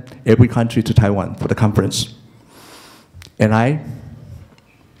 Switzerland, every country to Taiwan for the conference. And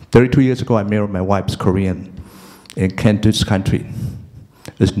 32 years ago, I married my wife's Korean and came to this country.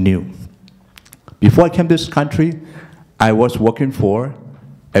 It's new. Before I came to this country, I was working for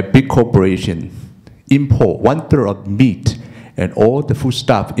a big corporation, import 1/3 of meat and all the food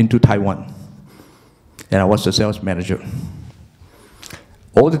stuff into Taiwan. And I was the sales manager.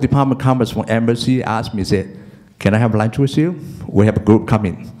 All the Department of Commerce from embassy asked me, said, can I have lunch with you? We have a group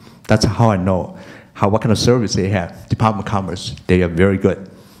coming. That's how I know what kind of service they have. Department of Commerce, they are very good.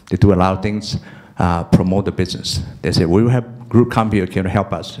 They do a lot of things, promote the business. They say, we will have a group come here, can you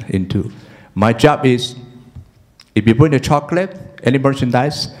help us into. My job is, if you bring the chocolate, any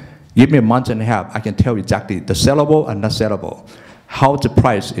merchandise, give me a month and a half, I can tell you exactly the sellable and not sellable, how the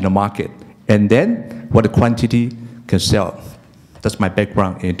price in the market, and then what the quantity can sell. That's my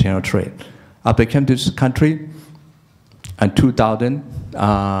background in international trade. After I came to this country in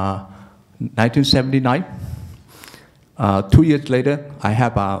 1979, 2 years later, I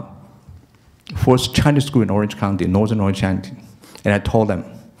have a first Chinese school in Orange County, Northern Orange County, and I told them,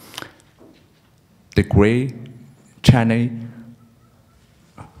 the great Chinese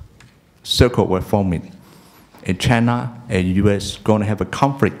circle were forming, and China and US going to have a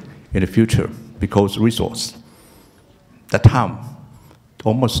conflict in the future because resource. That time,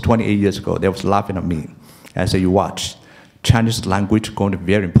 almost 28 years ago, they was laughing at me. I said, you watch, Chinese language going to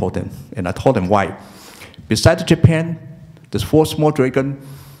be very important. And I told them why. Besides Japan, there's 4 small dragons,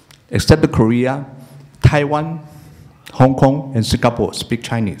 except the Korea, Taiwan, Hong Kong, and Singapore speak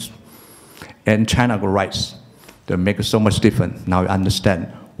Chinese. And China will rise. They make it so much different. Now you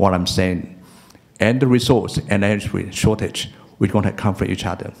understand what I'm saying. And the resource and energy shortage, we're going to conflict each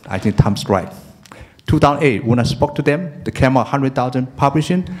other. I think time's right. 2008, when I spoke to them, they came out 100,000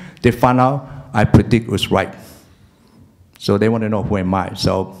 publishing. They found out I predict was right. So they want to know who am I.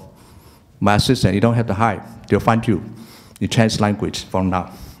 So my assistant, you don't have to hide. They'll find you. You change language from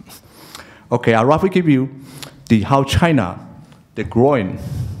now. Okay, I'll roughly give you how China, they're growing.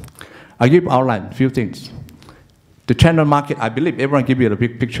 I'll give outline a few things. The China market, I believe everyone give you the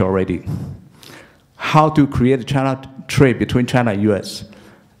big picture already. How to create a China trade between China and US.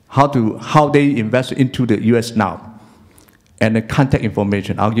 How they invest into the US now. And the contact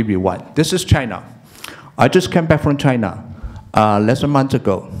information, I'll give you one. This is China. I just came back from China less than a month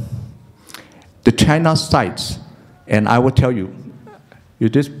ago. The China sites, and I will tell you,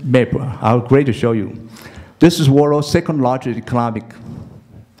 this map, I'll great to show you. This is world's second largest economic,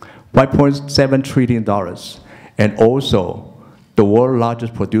 $5.7 trillion. And also, the world's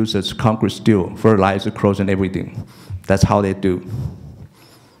largest producers, concrete, steel, fertilizer, clothes, and everything. That's how they do.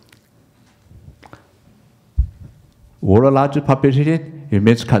 World's largest population, it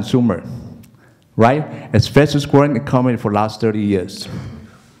means consumer, right? It's fastest growing economy for the last 30 years.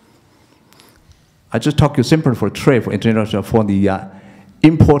 I just talk you simply for trade, for international, for the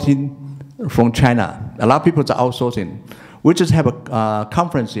importing from China. A lot of people are outsourcing. We just have a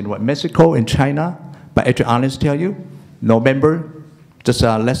conference in Mexico and China, but actually, honestly tell you, November, just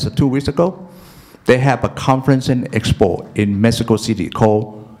less than 2 weeks ago, they have a conference and expo in Mexico City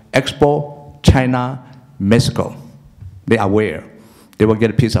called Expo China Mexico. They are aware they will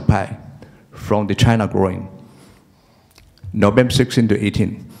get a piece of pie from the China growing. November 16 to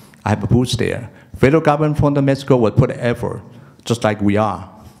 18, I have a booth there. Federal government from Mexico will put an effort just like we are.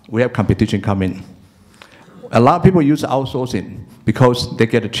 We have competition coming. A lot of people use outsourcing because they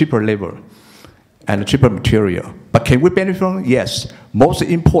get a cheaper labor and a cheaper material. But can we benefit from it? Yes. Most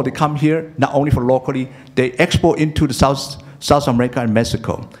import they come here, not only for locally, they export into the South America and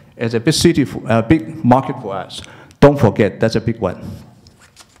Mexico. It's a big city, a big market for us. Don't forget, that's a big one.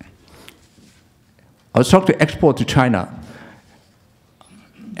 I was talking to export to China.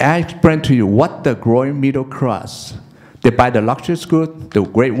 I explained to you what the growing middle class. They buy the luxurious goods, the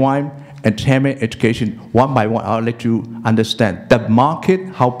great wine, entertainment, education, one by one. I'll let you understand the market,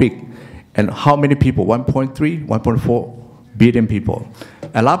 how big, and how many people, 1.3, 1.4 billion people.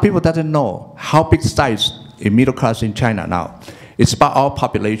 A lot of people doesn't know how big size in middle class in China now. It's about our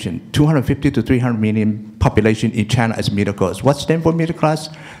population, 250 to 300 million population in China is middle class. What stands for middle class?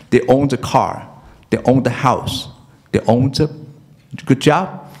 They own the car, they own the house, they own the good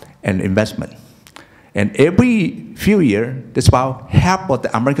job and investment. And every few years, there's about half of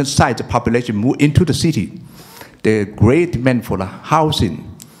the American size of population move into the city. There's great demand for the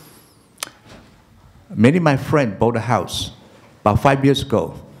housing. Many of my friends bought a house about 5 years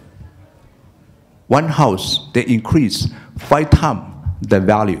ago. One house, they increased 5 times the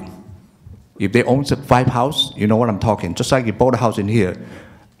value. If they own 5 houses, you know what I'm talking. Just like you bought a house in here,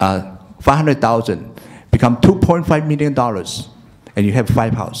 500,000 become $2.5 million, and you have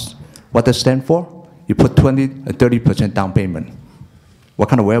 5 houses. What does it stand for? You put 20 or 30% down payment. What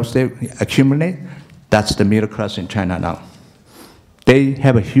kind of wealth they accumulate? That's the middle class in China now. They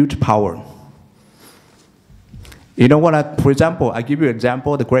have a huge power. You know what? For example, I give you an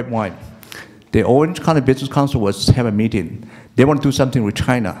example, the grape wine. The Orange County Business Council was have a meeting. They want to do something with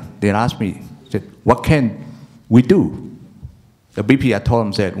China. They asked me, said, what can we do? The BP, I told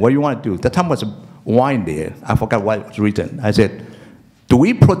them, said, what do you want to do? That time was wine there. I forgot what was written. I said, do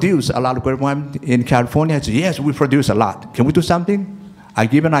we produce a lot of grape wine in California? I said, yes, we produce a lot. Can we do something? I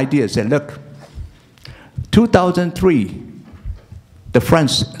give an idea. I said, look, 2003, the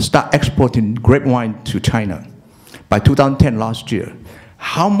French start exporting grape wine to China. By 2010, last year,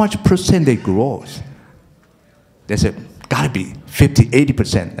 how much percent they grow? They said, gotta be 50,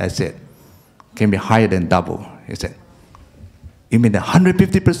 80%. I said, can be higher than double. He said, you mean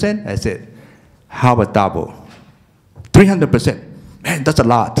 150%? I said, how about double? 300%. Man, that's a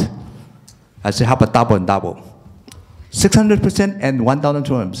lot. I said, how about double and double? 600% and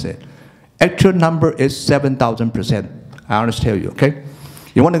 1,200%. Actual number is 7,000%. I honestly tell you, okay?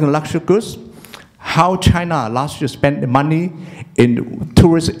 You want to go luxury goods? How China last year spent the money in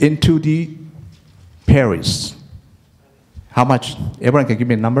tourists into the Paris? How much? Everyone can give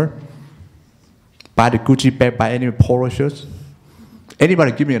me a number? Buy the Gucci bag, buy any polo shirts?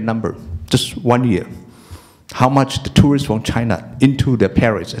 Anybody give me a number? Just 1 year. How much the tourists from China into the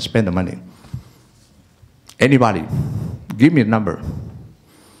Paris spend the money? Anybody? Give me a number.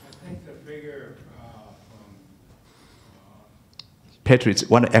 I think the figure from Patrick's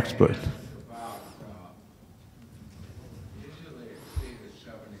one expert. about usually exceeded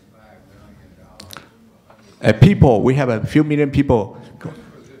 $75 million. People, we have a few million people.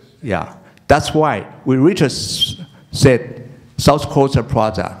 Yeah, that's why we said South Coast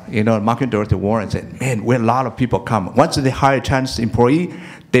Plaza, you know, marketing director Warren said, man, when a lot of people come, once they hire a Chinese employee,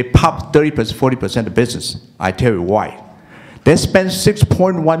 they pop 30%, 40% of business. I tell you why. They spent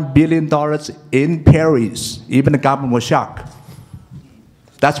 $6.1 billion in Paris. Even the government was shocked.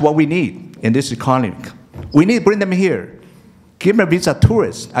 That's what we need in this economy. We need to bring them here. Give them a visa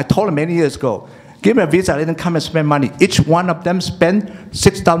tourists. I told them many years ago, give them a visa, let them come and spend money. Each one of them spend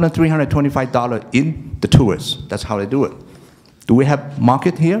 $6,325 in the tourists. That's how they do it. Do we have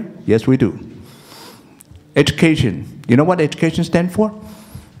market here? Yes, we do. Education. You know what education stands for?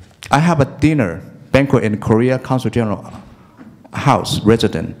 I have a dinner banquet in Correa Consul General House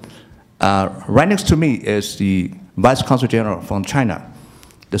resident. Right next to me is the Vice Consul General from China.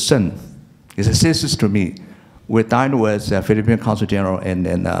 The son is a sister to me. We dined with Philippine Consul General and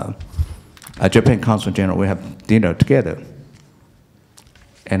then Japan Consul General. We have dinner together.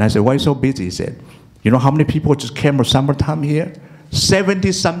 And I said, why are you so busy? He said, you know how many people just came for summertime here?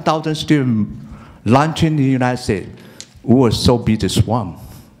 70-some thousand students lunching in the United States. We were so busy, swamped,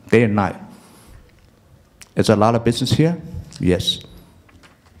 day and night. Is there a lot of business here? Yes.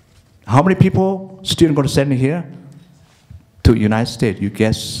 How many people students going to send here to the United States? You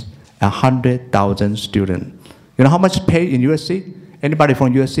guess 100,000 students. You know how much pay in USC? Anybody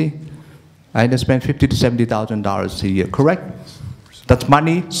from USC? I had to spend $50,000 to $70,000 a year, correct? That's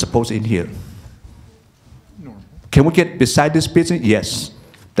money supposed in here. Can we get beside this business? Yes.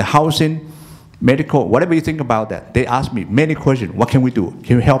 The housing, medical, whatever you think about that. They ask me many questions. What can we do?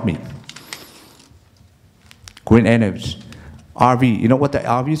 Can you help me? Green energy. RV. You know what the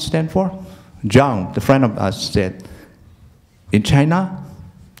RV stand for? John, the friend of us, said, in China,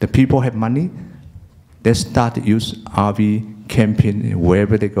 the people have money, they start to use RV camping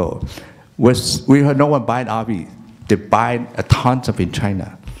wherever they go. We heard no one buy an RV. They buy a tons of in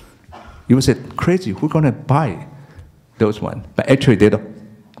China. You would say, crazy, who's going to buy those ones? But actually, they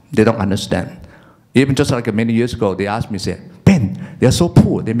don't understand. Even just like many years ago, they asked me, said, Ben, they're so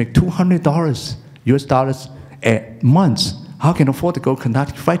poor. They make $200 US dollars a month. How can I afford to go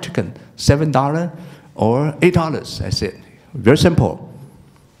Kentucky Fried Chicken? $7 or $8? I said, very simple.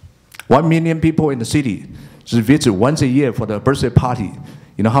 1 million people in the city just visit once a year for the birthday party.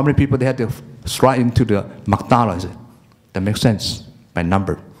 You know how many people they had to strike into the McDonald's? That makes sense by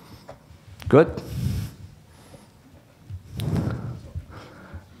number. Good.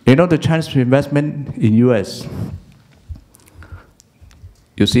 You know the Chinese investment in US?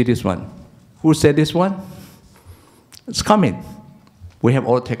 You see this one. Who said this one? It's coming. We have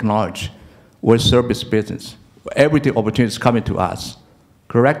all technology. We're service business. Everything opportunity is coming to us.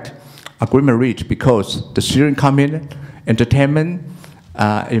 Correct? Agreement reached because the student come in, entertainment,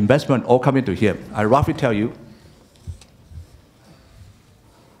 investment all coming to here. I roughly tell you,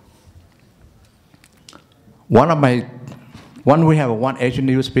 we have one Asian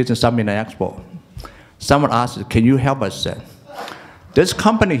US business summit and expo. Someone asked, can you help us? This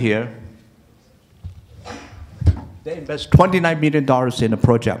company here, they invest $29 million in a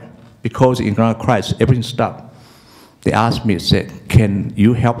project because in economic crisis, everything stopped. They asked me, said, can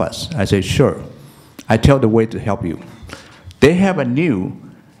you help us? I said, sure. I tell the way to help you. They have a new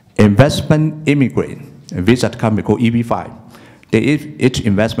investment immigrant visa company called EB5. They each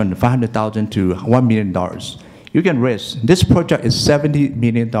investment $500,000 to $1 million. You can raise, this project is $70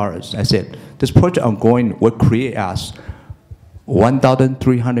 million. I said, this project ongoing will create us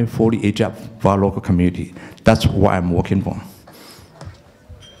 1,348 jobs for our local community. That's what I'm working for.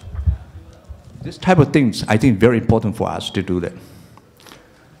 This type of things, I think, very important for us to do that.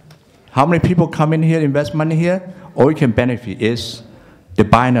 How many people come in here, invest money here? All you can benefit is they're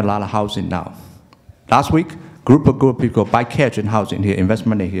buying a lot of housing now. Last week, group of people buy cash and housing here, invest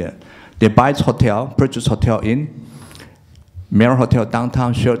money here. They buy hotel, purchase hotel in Marriott Hotel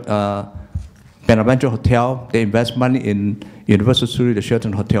downtown, Bonaventure Hotel. They invest money in Universal Studios, the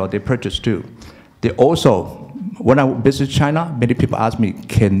Sheraton Hotel. They purchase too. They also, when I visit China, many people ask me,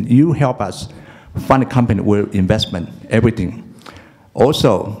 can you help us fund a company with investment, everything?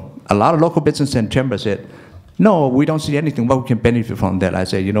 Also, a lot of local business and chambers said, no, we don't see anything, but we can benefit from that. I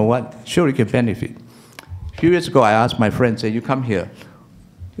said, you know what? Sure, you can benefit. A few years ago, I asked my friend, say, you come here.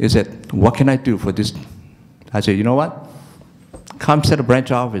 He said, what can I do for this? I said, you know what? Come set a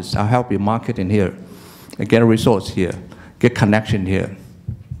branch office. I'll help you market in here. Get a resource here. Get connection here.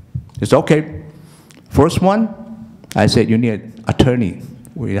 It's okay. First one, I said, you need an attorney.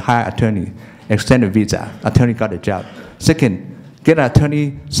 We hire attorney. Extend a visa. Attorney got a job. Second, get an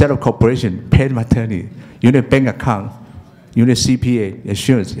attorney, set up corporation, pay my attorney. You need a bank account. You need CPA,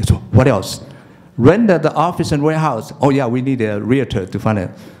 insurance. So what else? Rent the office and warehouse. Oh yeah, we need a realtor to fund it.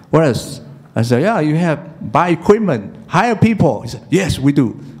 What else? I said, yeah, you have buy equipment, hire people. He said, yes, we do.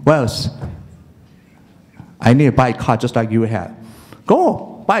 What else? I need to buy a car just like you have.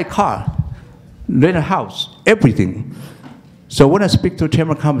 Go buy a car, rent a house, everything. So when I speak to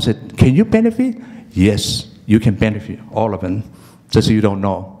Chairman Kam, I said, can you benefit? Yes, you can benefit, all of them, just so you don't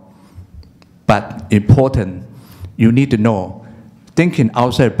know. But important, you need to know, thinking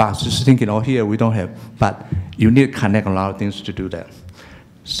outside the box, just thinking, oh, here we don't have, but you need to connect a lot of things to do that.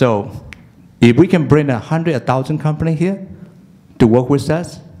 So if we can bring 100, 1,000 company here to work with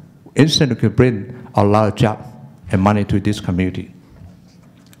us, instantly we can bring a lot of job and money to this community.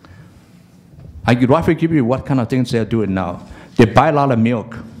 I could roughly give you what kind of things they're doing now. They buy a lot of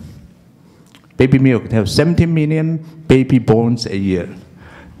milk, baby milk. They have 17 million baby born a year.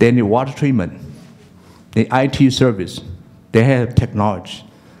 They need water treatment. They IT service. They have technology.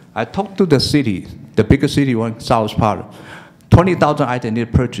 I talked to the city, the biggest city, one south part. 20,000 items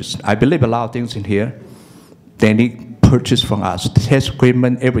need purchase. I believe a lot of things in here, they need purchase from us, test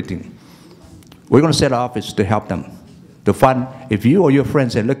equipment, everything. We're going to set an office to help them. To fund, if you or your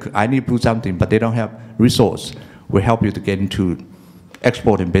friends say, look, I need to do something, but they don't have resource, we'll help you to get into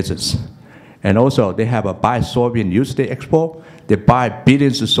exporting business. And also, they have a buy soybean, use the export, they buy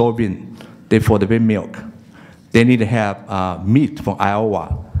billions of soybean for the big milk. They need to have meat from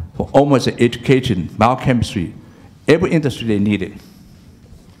Iowa, for almost education, biochemistry, every industry they need it.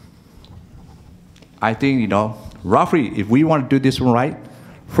 I think, you know, roughly, if we want to do this one right,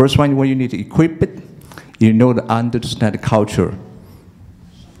 first one, when you need to equip it, you know to understand the culture.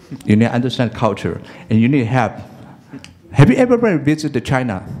 You need to understand culture, and you need to have Have you ever visited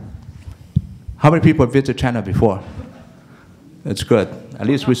China? How many people visited China before? It's good. At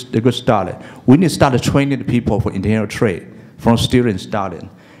least we got started. We need to start training the people for international trade from students starting.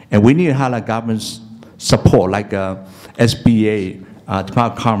 And we need to have government support like SBA, Department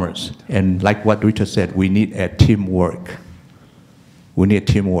of Commerce. And like what Richard said, we need a teamwork. We need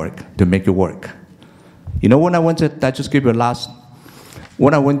teamwork to make it work. You know, when I went to, I just give you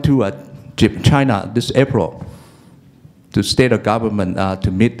when I went to China this April, to state of government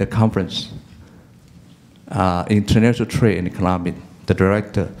to meet the conference, international trade and economic, the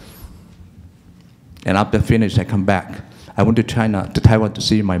director. And after finished, I come back. I went to Taiwan to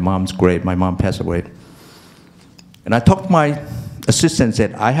see my mom's grave. My mom passed away. And I talked to my assistant,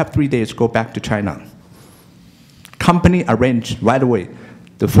 said, I have 3 days to go back to China. Company arranged right away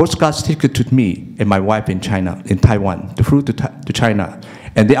the first class ticket to me and my wife in Taiwan, to flew to China.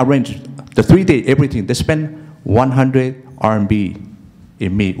 And they arranged the 3 day everything. They spent 100 RMB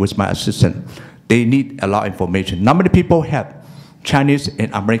in me with my assistant. They need a lot of information. Not many people have Chinese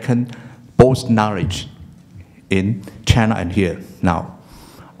and American both knowledge in China and here. Now,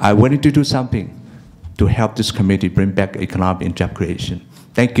 I wanted to do something to help this community bring back economic and job creation.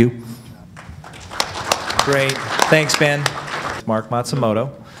 Thank you. Great. Thanks, Ben. Mark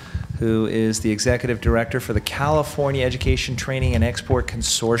Matsumoto, who is the Executive Director for the California Education, Training, and Export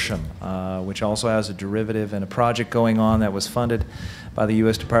Consortium, which also has a derivative and a project going on that was funded by the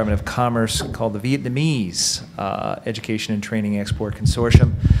U.S. Department of Commerce called the Vietnamese Education and Training Export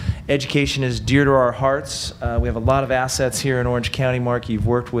Consortium. Education is dear to our hearts. We have a lot of assets here in Orange County. Mark, you've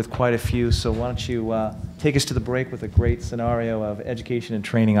worked with quite a few, so why don't you take us to the break with a great scenario of education and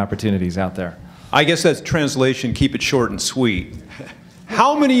training opportunities out there. I guess that's translation, keep it short and sweet.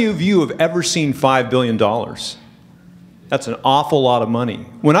 How many of you have ever seen $5 billion? That's an awful lot of money.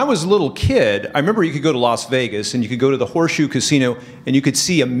 When I was a little kid, I remember you could go to Las Vegas and you could go to the Horseshoe Casino and you could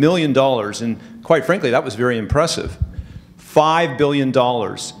see $1 million, and quite frankly, that was very impressive. $5 billion.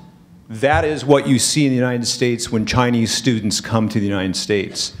 That is what you see in the United States when Chinese students come to the United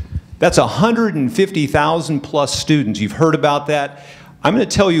States. That's 150,000 plus students. You've heard about that. I'm going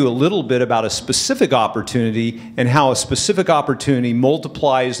to tell you a little bit about a specific opportunity and how a specific opportunity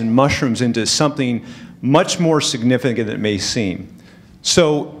multiplies and mushrooms into something much more significant than it may seem.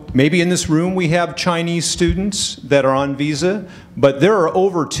 So maybe in this room we have Chinese students that are on visa, but there are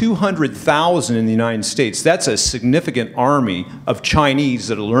over 200,000 in the United States. That's a significant army of Chinese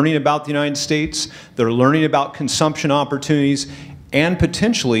that are learning about the United States, that are learning about consumption opportunities, and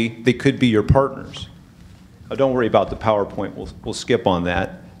potentially they could be your partners. Don't worry about the PowerPoint, we'll skip on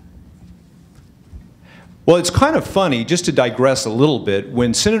that. Well, it's kind of funny, just to digress a little bit,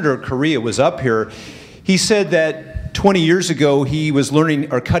 when Senator Correa was up here, he said that 20 years ago he was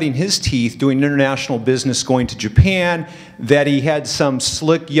learning or cutting his teeth doing international business going to Japan, that he had some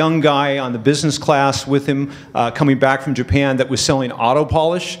slick young guy on the business class with him coming back from Japan that was selling auto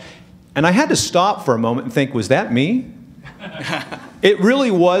polish. And I had to stop for a moment and think, was that me? It really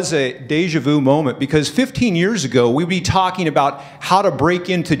was a deja vu moment, because 15 years ago we'd be talking about how to break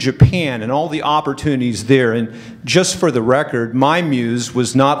into Japan and all the opportunities there. And just for the record, my muse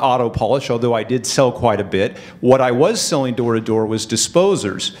was not auto polish, although I did sell quite a bit. What I was selling door to door was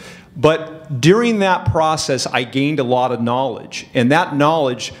disposers. But during that process, I gained a lot of knowledge. And that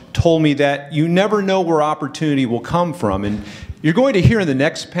knowledge told me that you never know where opportunity will come from. And you're going to hear in the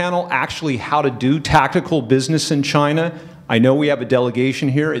next panel actually how to do tactical business in China. I know we have a delegation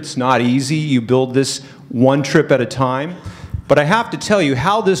here. It's not easy. You build this one trip at a time. But I have to tell you,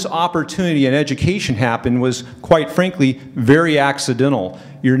 how this opportunity in education happened was, quite frankly, very accidental.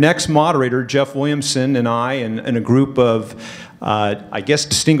 Your next moderator, Jeff Williamson, and I, and a group of, I guess,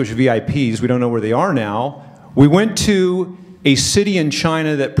 distinguished VIPs, we don't know where they are now, we went to a city in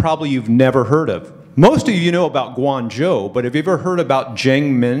China that probably you've never heard of. Most of you know about Guangzhou, but have you ever heard about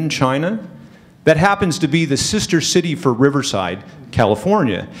Jiangmen, China? That happens to be the sister city for Riverside,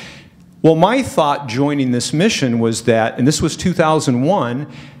 California. Well, my thought joining this mission was that, and this was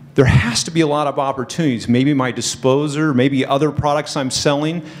 2001, there has to be a lot of opportunities. Maybe my disposer, maybe other products I'm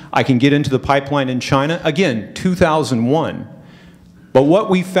selling, I can get into the pipeline in China. Again, 2001. But what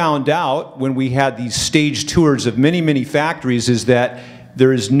we found out when we had these stage tours of many, many factories is that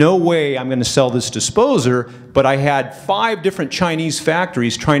there is no way I'm going to sell this disposer, but I had 5 different Chinese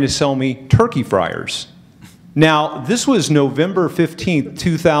factories trying to sell me turkey fryers. Now, this was November 15th,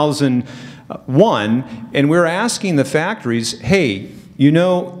 2001, and we're asking the factories, hey, you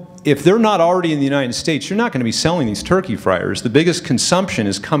know, if they're not already in the United States, you're not going to be selling these turkey fryers. The biggest consumption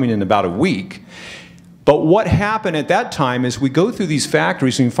is coming in about a week. But what happened at that time is we go through these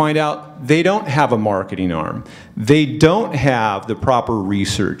factories and we find out they don't have a marketing arm. They don't have the proper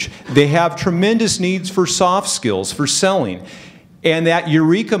research. They have tremendous needs for soft skills, for selling. And that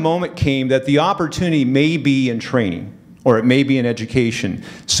eureka moment came that the opportunity may be in training, or it may be in education.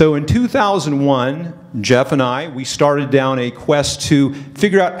 So in 2001, Jeff and I, we started down a quest to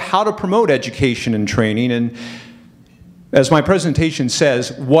figure out how to promote education and training. And as my presentation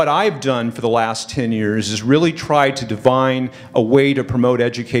says, what I've done for the last 10 years is really try to define a way to promote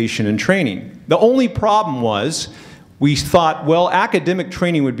education and training. The only problem was we thought, well, academic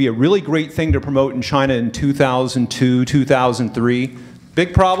training would be a really great thing to promote in China in 2002, 2003.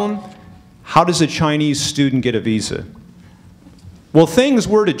 Big problem, how does a Chinese student get a visa? Well, things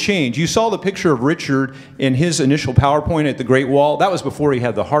were to change. You saw the picture of Richard in his initial PowerPoint at the Great Wall. That was before he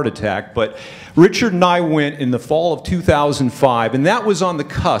had the heart attack. But Richard and I went in the fall of 2005, and that was on the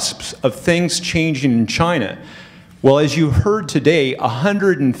cusp of things changing in China. Well, as you heard today,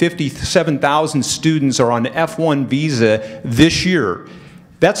 157,000 students are on F1 visa this year.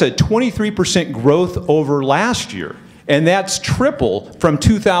 That's a 23% growth over last year, and that's triple from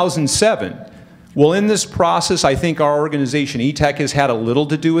 2007. Well, in this process, I think our organization, ETEC, has had a little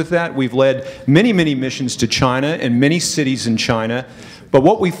to do with that. We've led many, many missions to China and many cities in China. But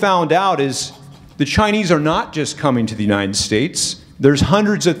what we found out is the Chinese are not just coming to the United States. There's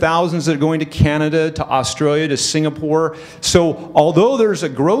hundreds of thousands that are going to Canada, to Australia, to Singapore. So although there's a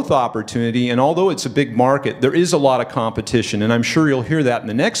growth opportunity and although it's a big market, there is a lot of competition. And I'm sure you'll hear that in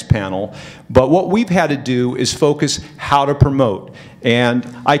the next panel. But what we've had to do is focus how to promote. And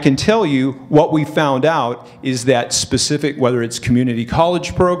I can tell you what we found out is that specific, whether it's community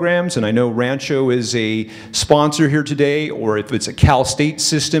college programs, and I know Rancho is a sponsor here today, or if it's a Cal State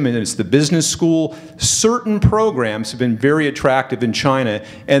system and it's the business school, certain programs have been very attractive in China,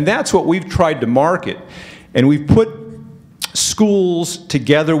 and that's what we've tried to market. And we've put schools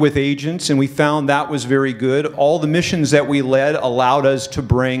together with agents, and we found that was very good. All the missions that we led allowed us to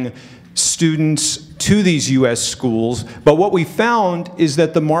bring students to these U.S. schools, but what we found is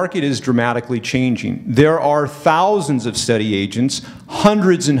that the market is dramatically changing. There are thousands of study agents,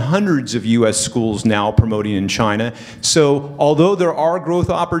 hundreds and hundreds of U.S. schools now promoting in China. So although there are growth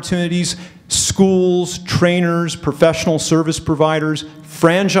opportunities, schools, trainers, professional service providers,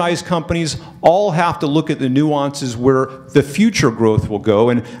 franchise companies all have to look at the nuances where the future growth will go.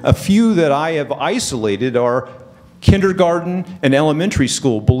 And a few that I have isolated are kindergarten and elementary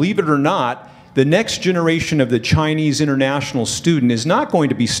school. Believe it or not, the next generation of the Chinese international student is not going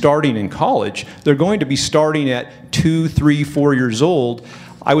to be starting in college. They're going to be starting at 2, 3, 4 years old.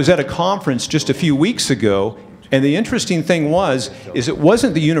 I was at a conference just a few weeks ago, and the interesting thing is it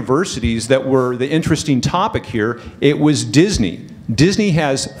wasn't the universities that were the interesting topic here, it was Disney. Disney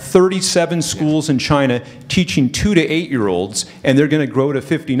has 37 schools in China teaching 2 to 8-year-olds, and they're going to grow to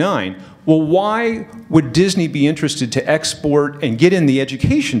 59. Well, why would Disney be interested to export and get in the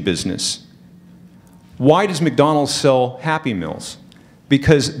education business? Why does McDonald's sell Happy Meals?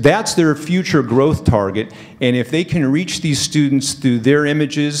 Because that's their future growth target, and if they can reach these students through their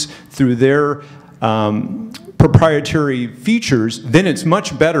images, through their proprietary features, then it's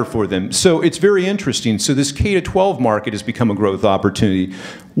much better for them. So it's very interesting. So this K-12 market has become a growth opportunity.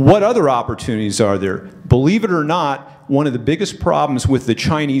 What other opportunities are there? Believe it or not, one of the biggest problems with the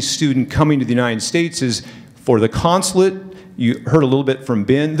Chinese student coming to the United States is for the consulate. You heard a little bit from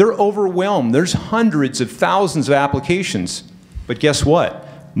Ben. They're overwhelmed. There's hundreds of thousands of applications. But guess what?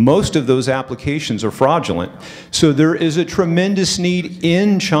 Most of those applications are fraudulent. So there is a tremendous need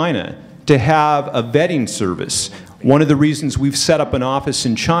in China to have a vetting service. One of the reasons we've set up an office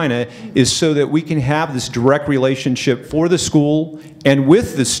in China is so that we can have this direct relationship for the school and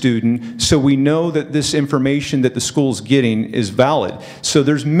with the student, so we know that this information that the school's getting is valid. So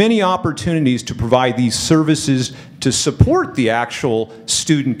there's many opportunities to provide these services to support the actual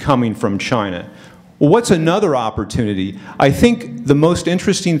student coming from China. Well, what's another opportunity? I think the most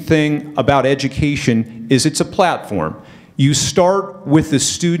interesting thing about education is it's a platform. You start with the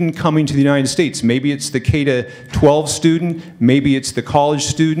student coming to the United States. Maybe it's the K-12 student, maybe it's the college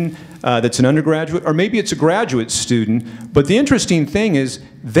student that's an undergraduate, or maybe it's a graduate student. But the interesting thing is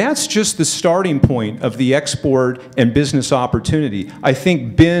that's just the starting point of the export and business opportunity. I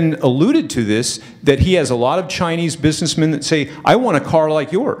think Ben alluded to this, that he has a lot of Chinese businessmen that say, I want a car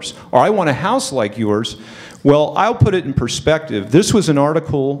like yours, or I want a house like yours. Well, I'll put it in perspective. This was an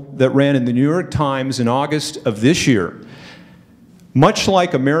article that ran in the New York Times in August of this year. Much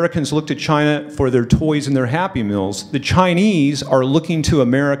like Americans look to China for their toys and their Happy Meals, the Chinese are looking to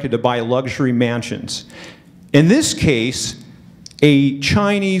America to buy luxury mansions. In this case, A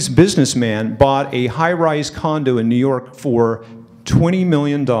Chinese businessman bought a high-rise condo in New York for $20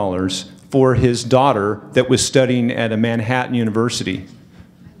 million for his daughter that was studying at a Manhattan university.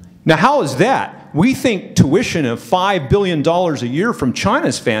 Now, how is that? We think tuition of $5 billion a year from China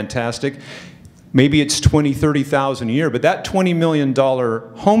is fantastic. Maybe it's $20,000, $30,000 a year, but that $20 million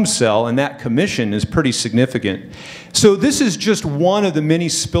home sale and that commission is pretty significant. So this is just one of the many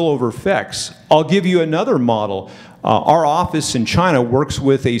spillover effects. I'll give you another model. Our office in China works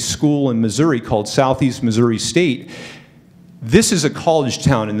with a school in Missouri called Southeast Missouri State. This is a college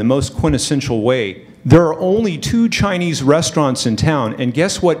town in the most quintessential way. There are only 2 Chinese restaurants in town, and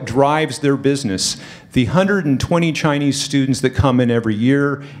guess what drives their business? The 120 Chinese students that come in every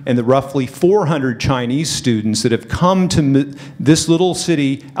year, and the roughly 400 Chinese students that have come to this little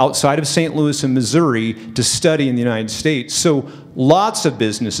city outside of St. Louis in Missouri to study in the United States. So lots of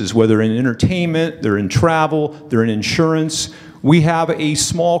businesses, whether in entertainment, they're in travel, they're in insurance. We have a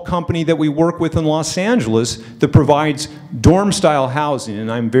small company that we work with in Los Angeles that provides dorm-style housing,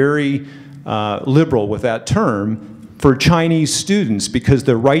 and I'm very liberal with that term, for Chinese students because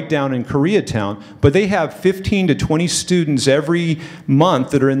they're right down in Koreatown, but they have 15 to 20 students every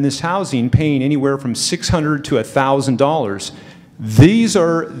month that are in this housing paying anywhere from $600 to $1,000. These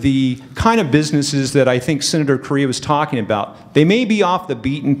are the kind of businesses that I think Senator Correa was talking about. They may be off the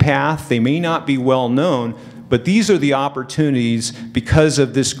beaten path, they may not be well known, but these are the opportunities because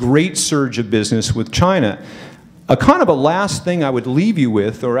of this great surge of business with China. A kind of a last thing I would leave you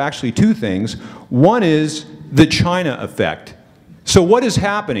with, or actually 2 things. One is the China effect. So what is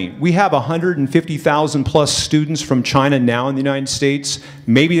happening? We have 150,000 plus students from China now in the United States.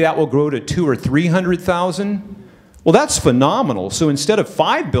 Maybe that will grow to 200,000 or 300,000. Well, that's phenomenal. So instead of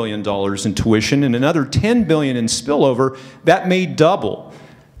 $5 billion in tuition and another $10 billion in spillover, that may double.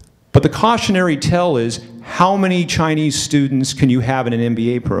 But the cautionary tale is, how many Chinese students can you have in an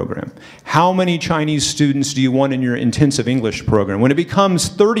MBA program? How many Chinese students do you want in your intensive English program? When it becomes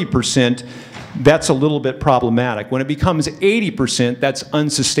 30%, that's a little bit problematic. When it becomes 80%, that's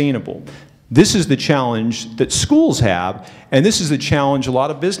unsustainable. This is the challenge that schools have, and this is the challenge a lot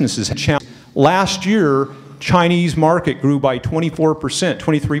of businesses have. Last year, Chinese market grew by 24%,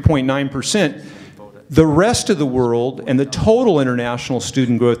 23.9%. The rest of the world and the total international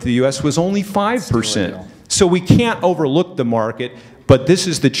student growth to the U.S. was only 5%. So we can't overlook the market, but this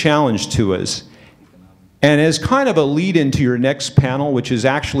is the challenge to us. And as kind of a lead into your next panel, which is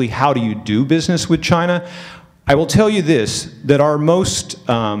actually how do you do business with China, I will tell you this, that our most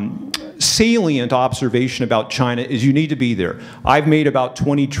salient observation about China is you need to be there. I've made about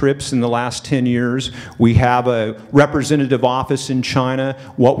 20 trips in the last 10 years. We have a representative office in China.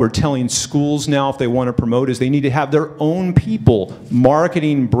 What we're telling schools now if they want to promote is they need to have their own people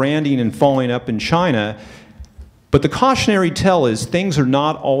marketing, branding, and following up in China. But the cautionary tale is things are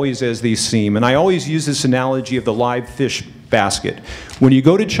not always as they seem. And I always use this analogy of the live fish basket. When you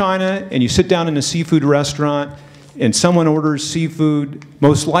go to China and you sit down in a seafood restaurant and someone orders seafood,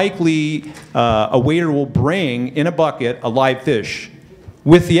 most likely a waiter will bring in a bucket a live fish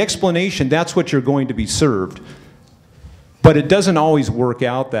with the explanation that's what you're going to be served. But it doesn't always work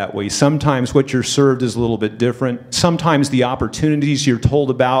out that way. Sometimes what you're served is a little bit different. Sometimes the opportunities you're told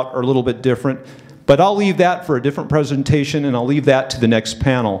about are a little bit different. But I'll leave that for a different presentation, and I'll leave that to the next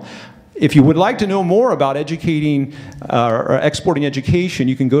panel. If you would like to know more about educating or exporting education,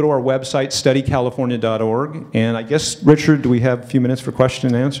 you can go to our website, studycalifornia.org. And I guess, Richard, do we have a few minutes for question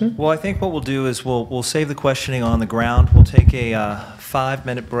and answer? Well, I think what we'll do is we'll save the questioning on the ground. We'll take a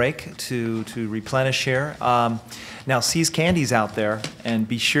 5-minute break to replenish here. Now, C's Candy's out there, and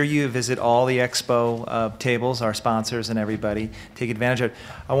be sure you visit all the expo tables, our sponsors and everybody. Take advantage of it.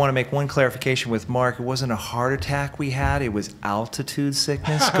 I want to make one clarification with Mark. It wasn't a heart attack we had. It was altitude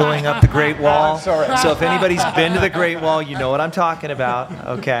sickness going up the Great Wall. So if anybody's been to the Great Wall, you know what I'm talking about,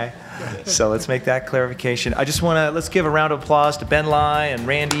 okay? So let's make that clarification. I just want to, let's give a round of applause to Ben Lai and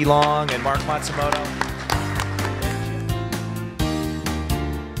Randy Long and Mark Matsumoto.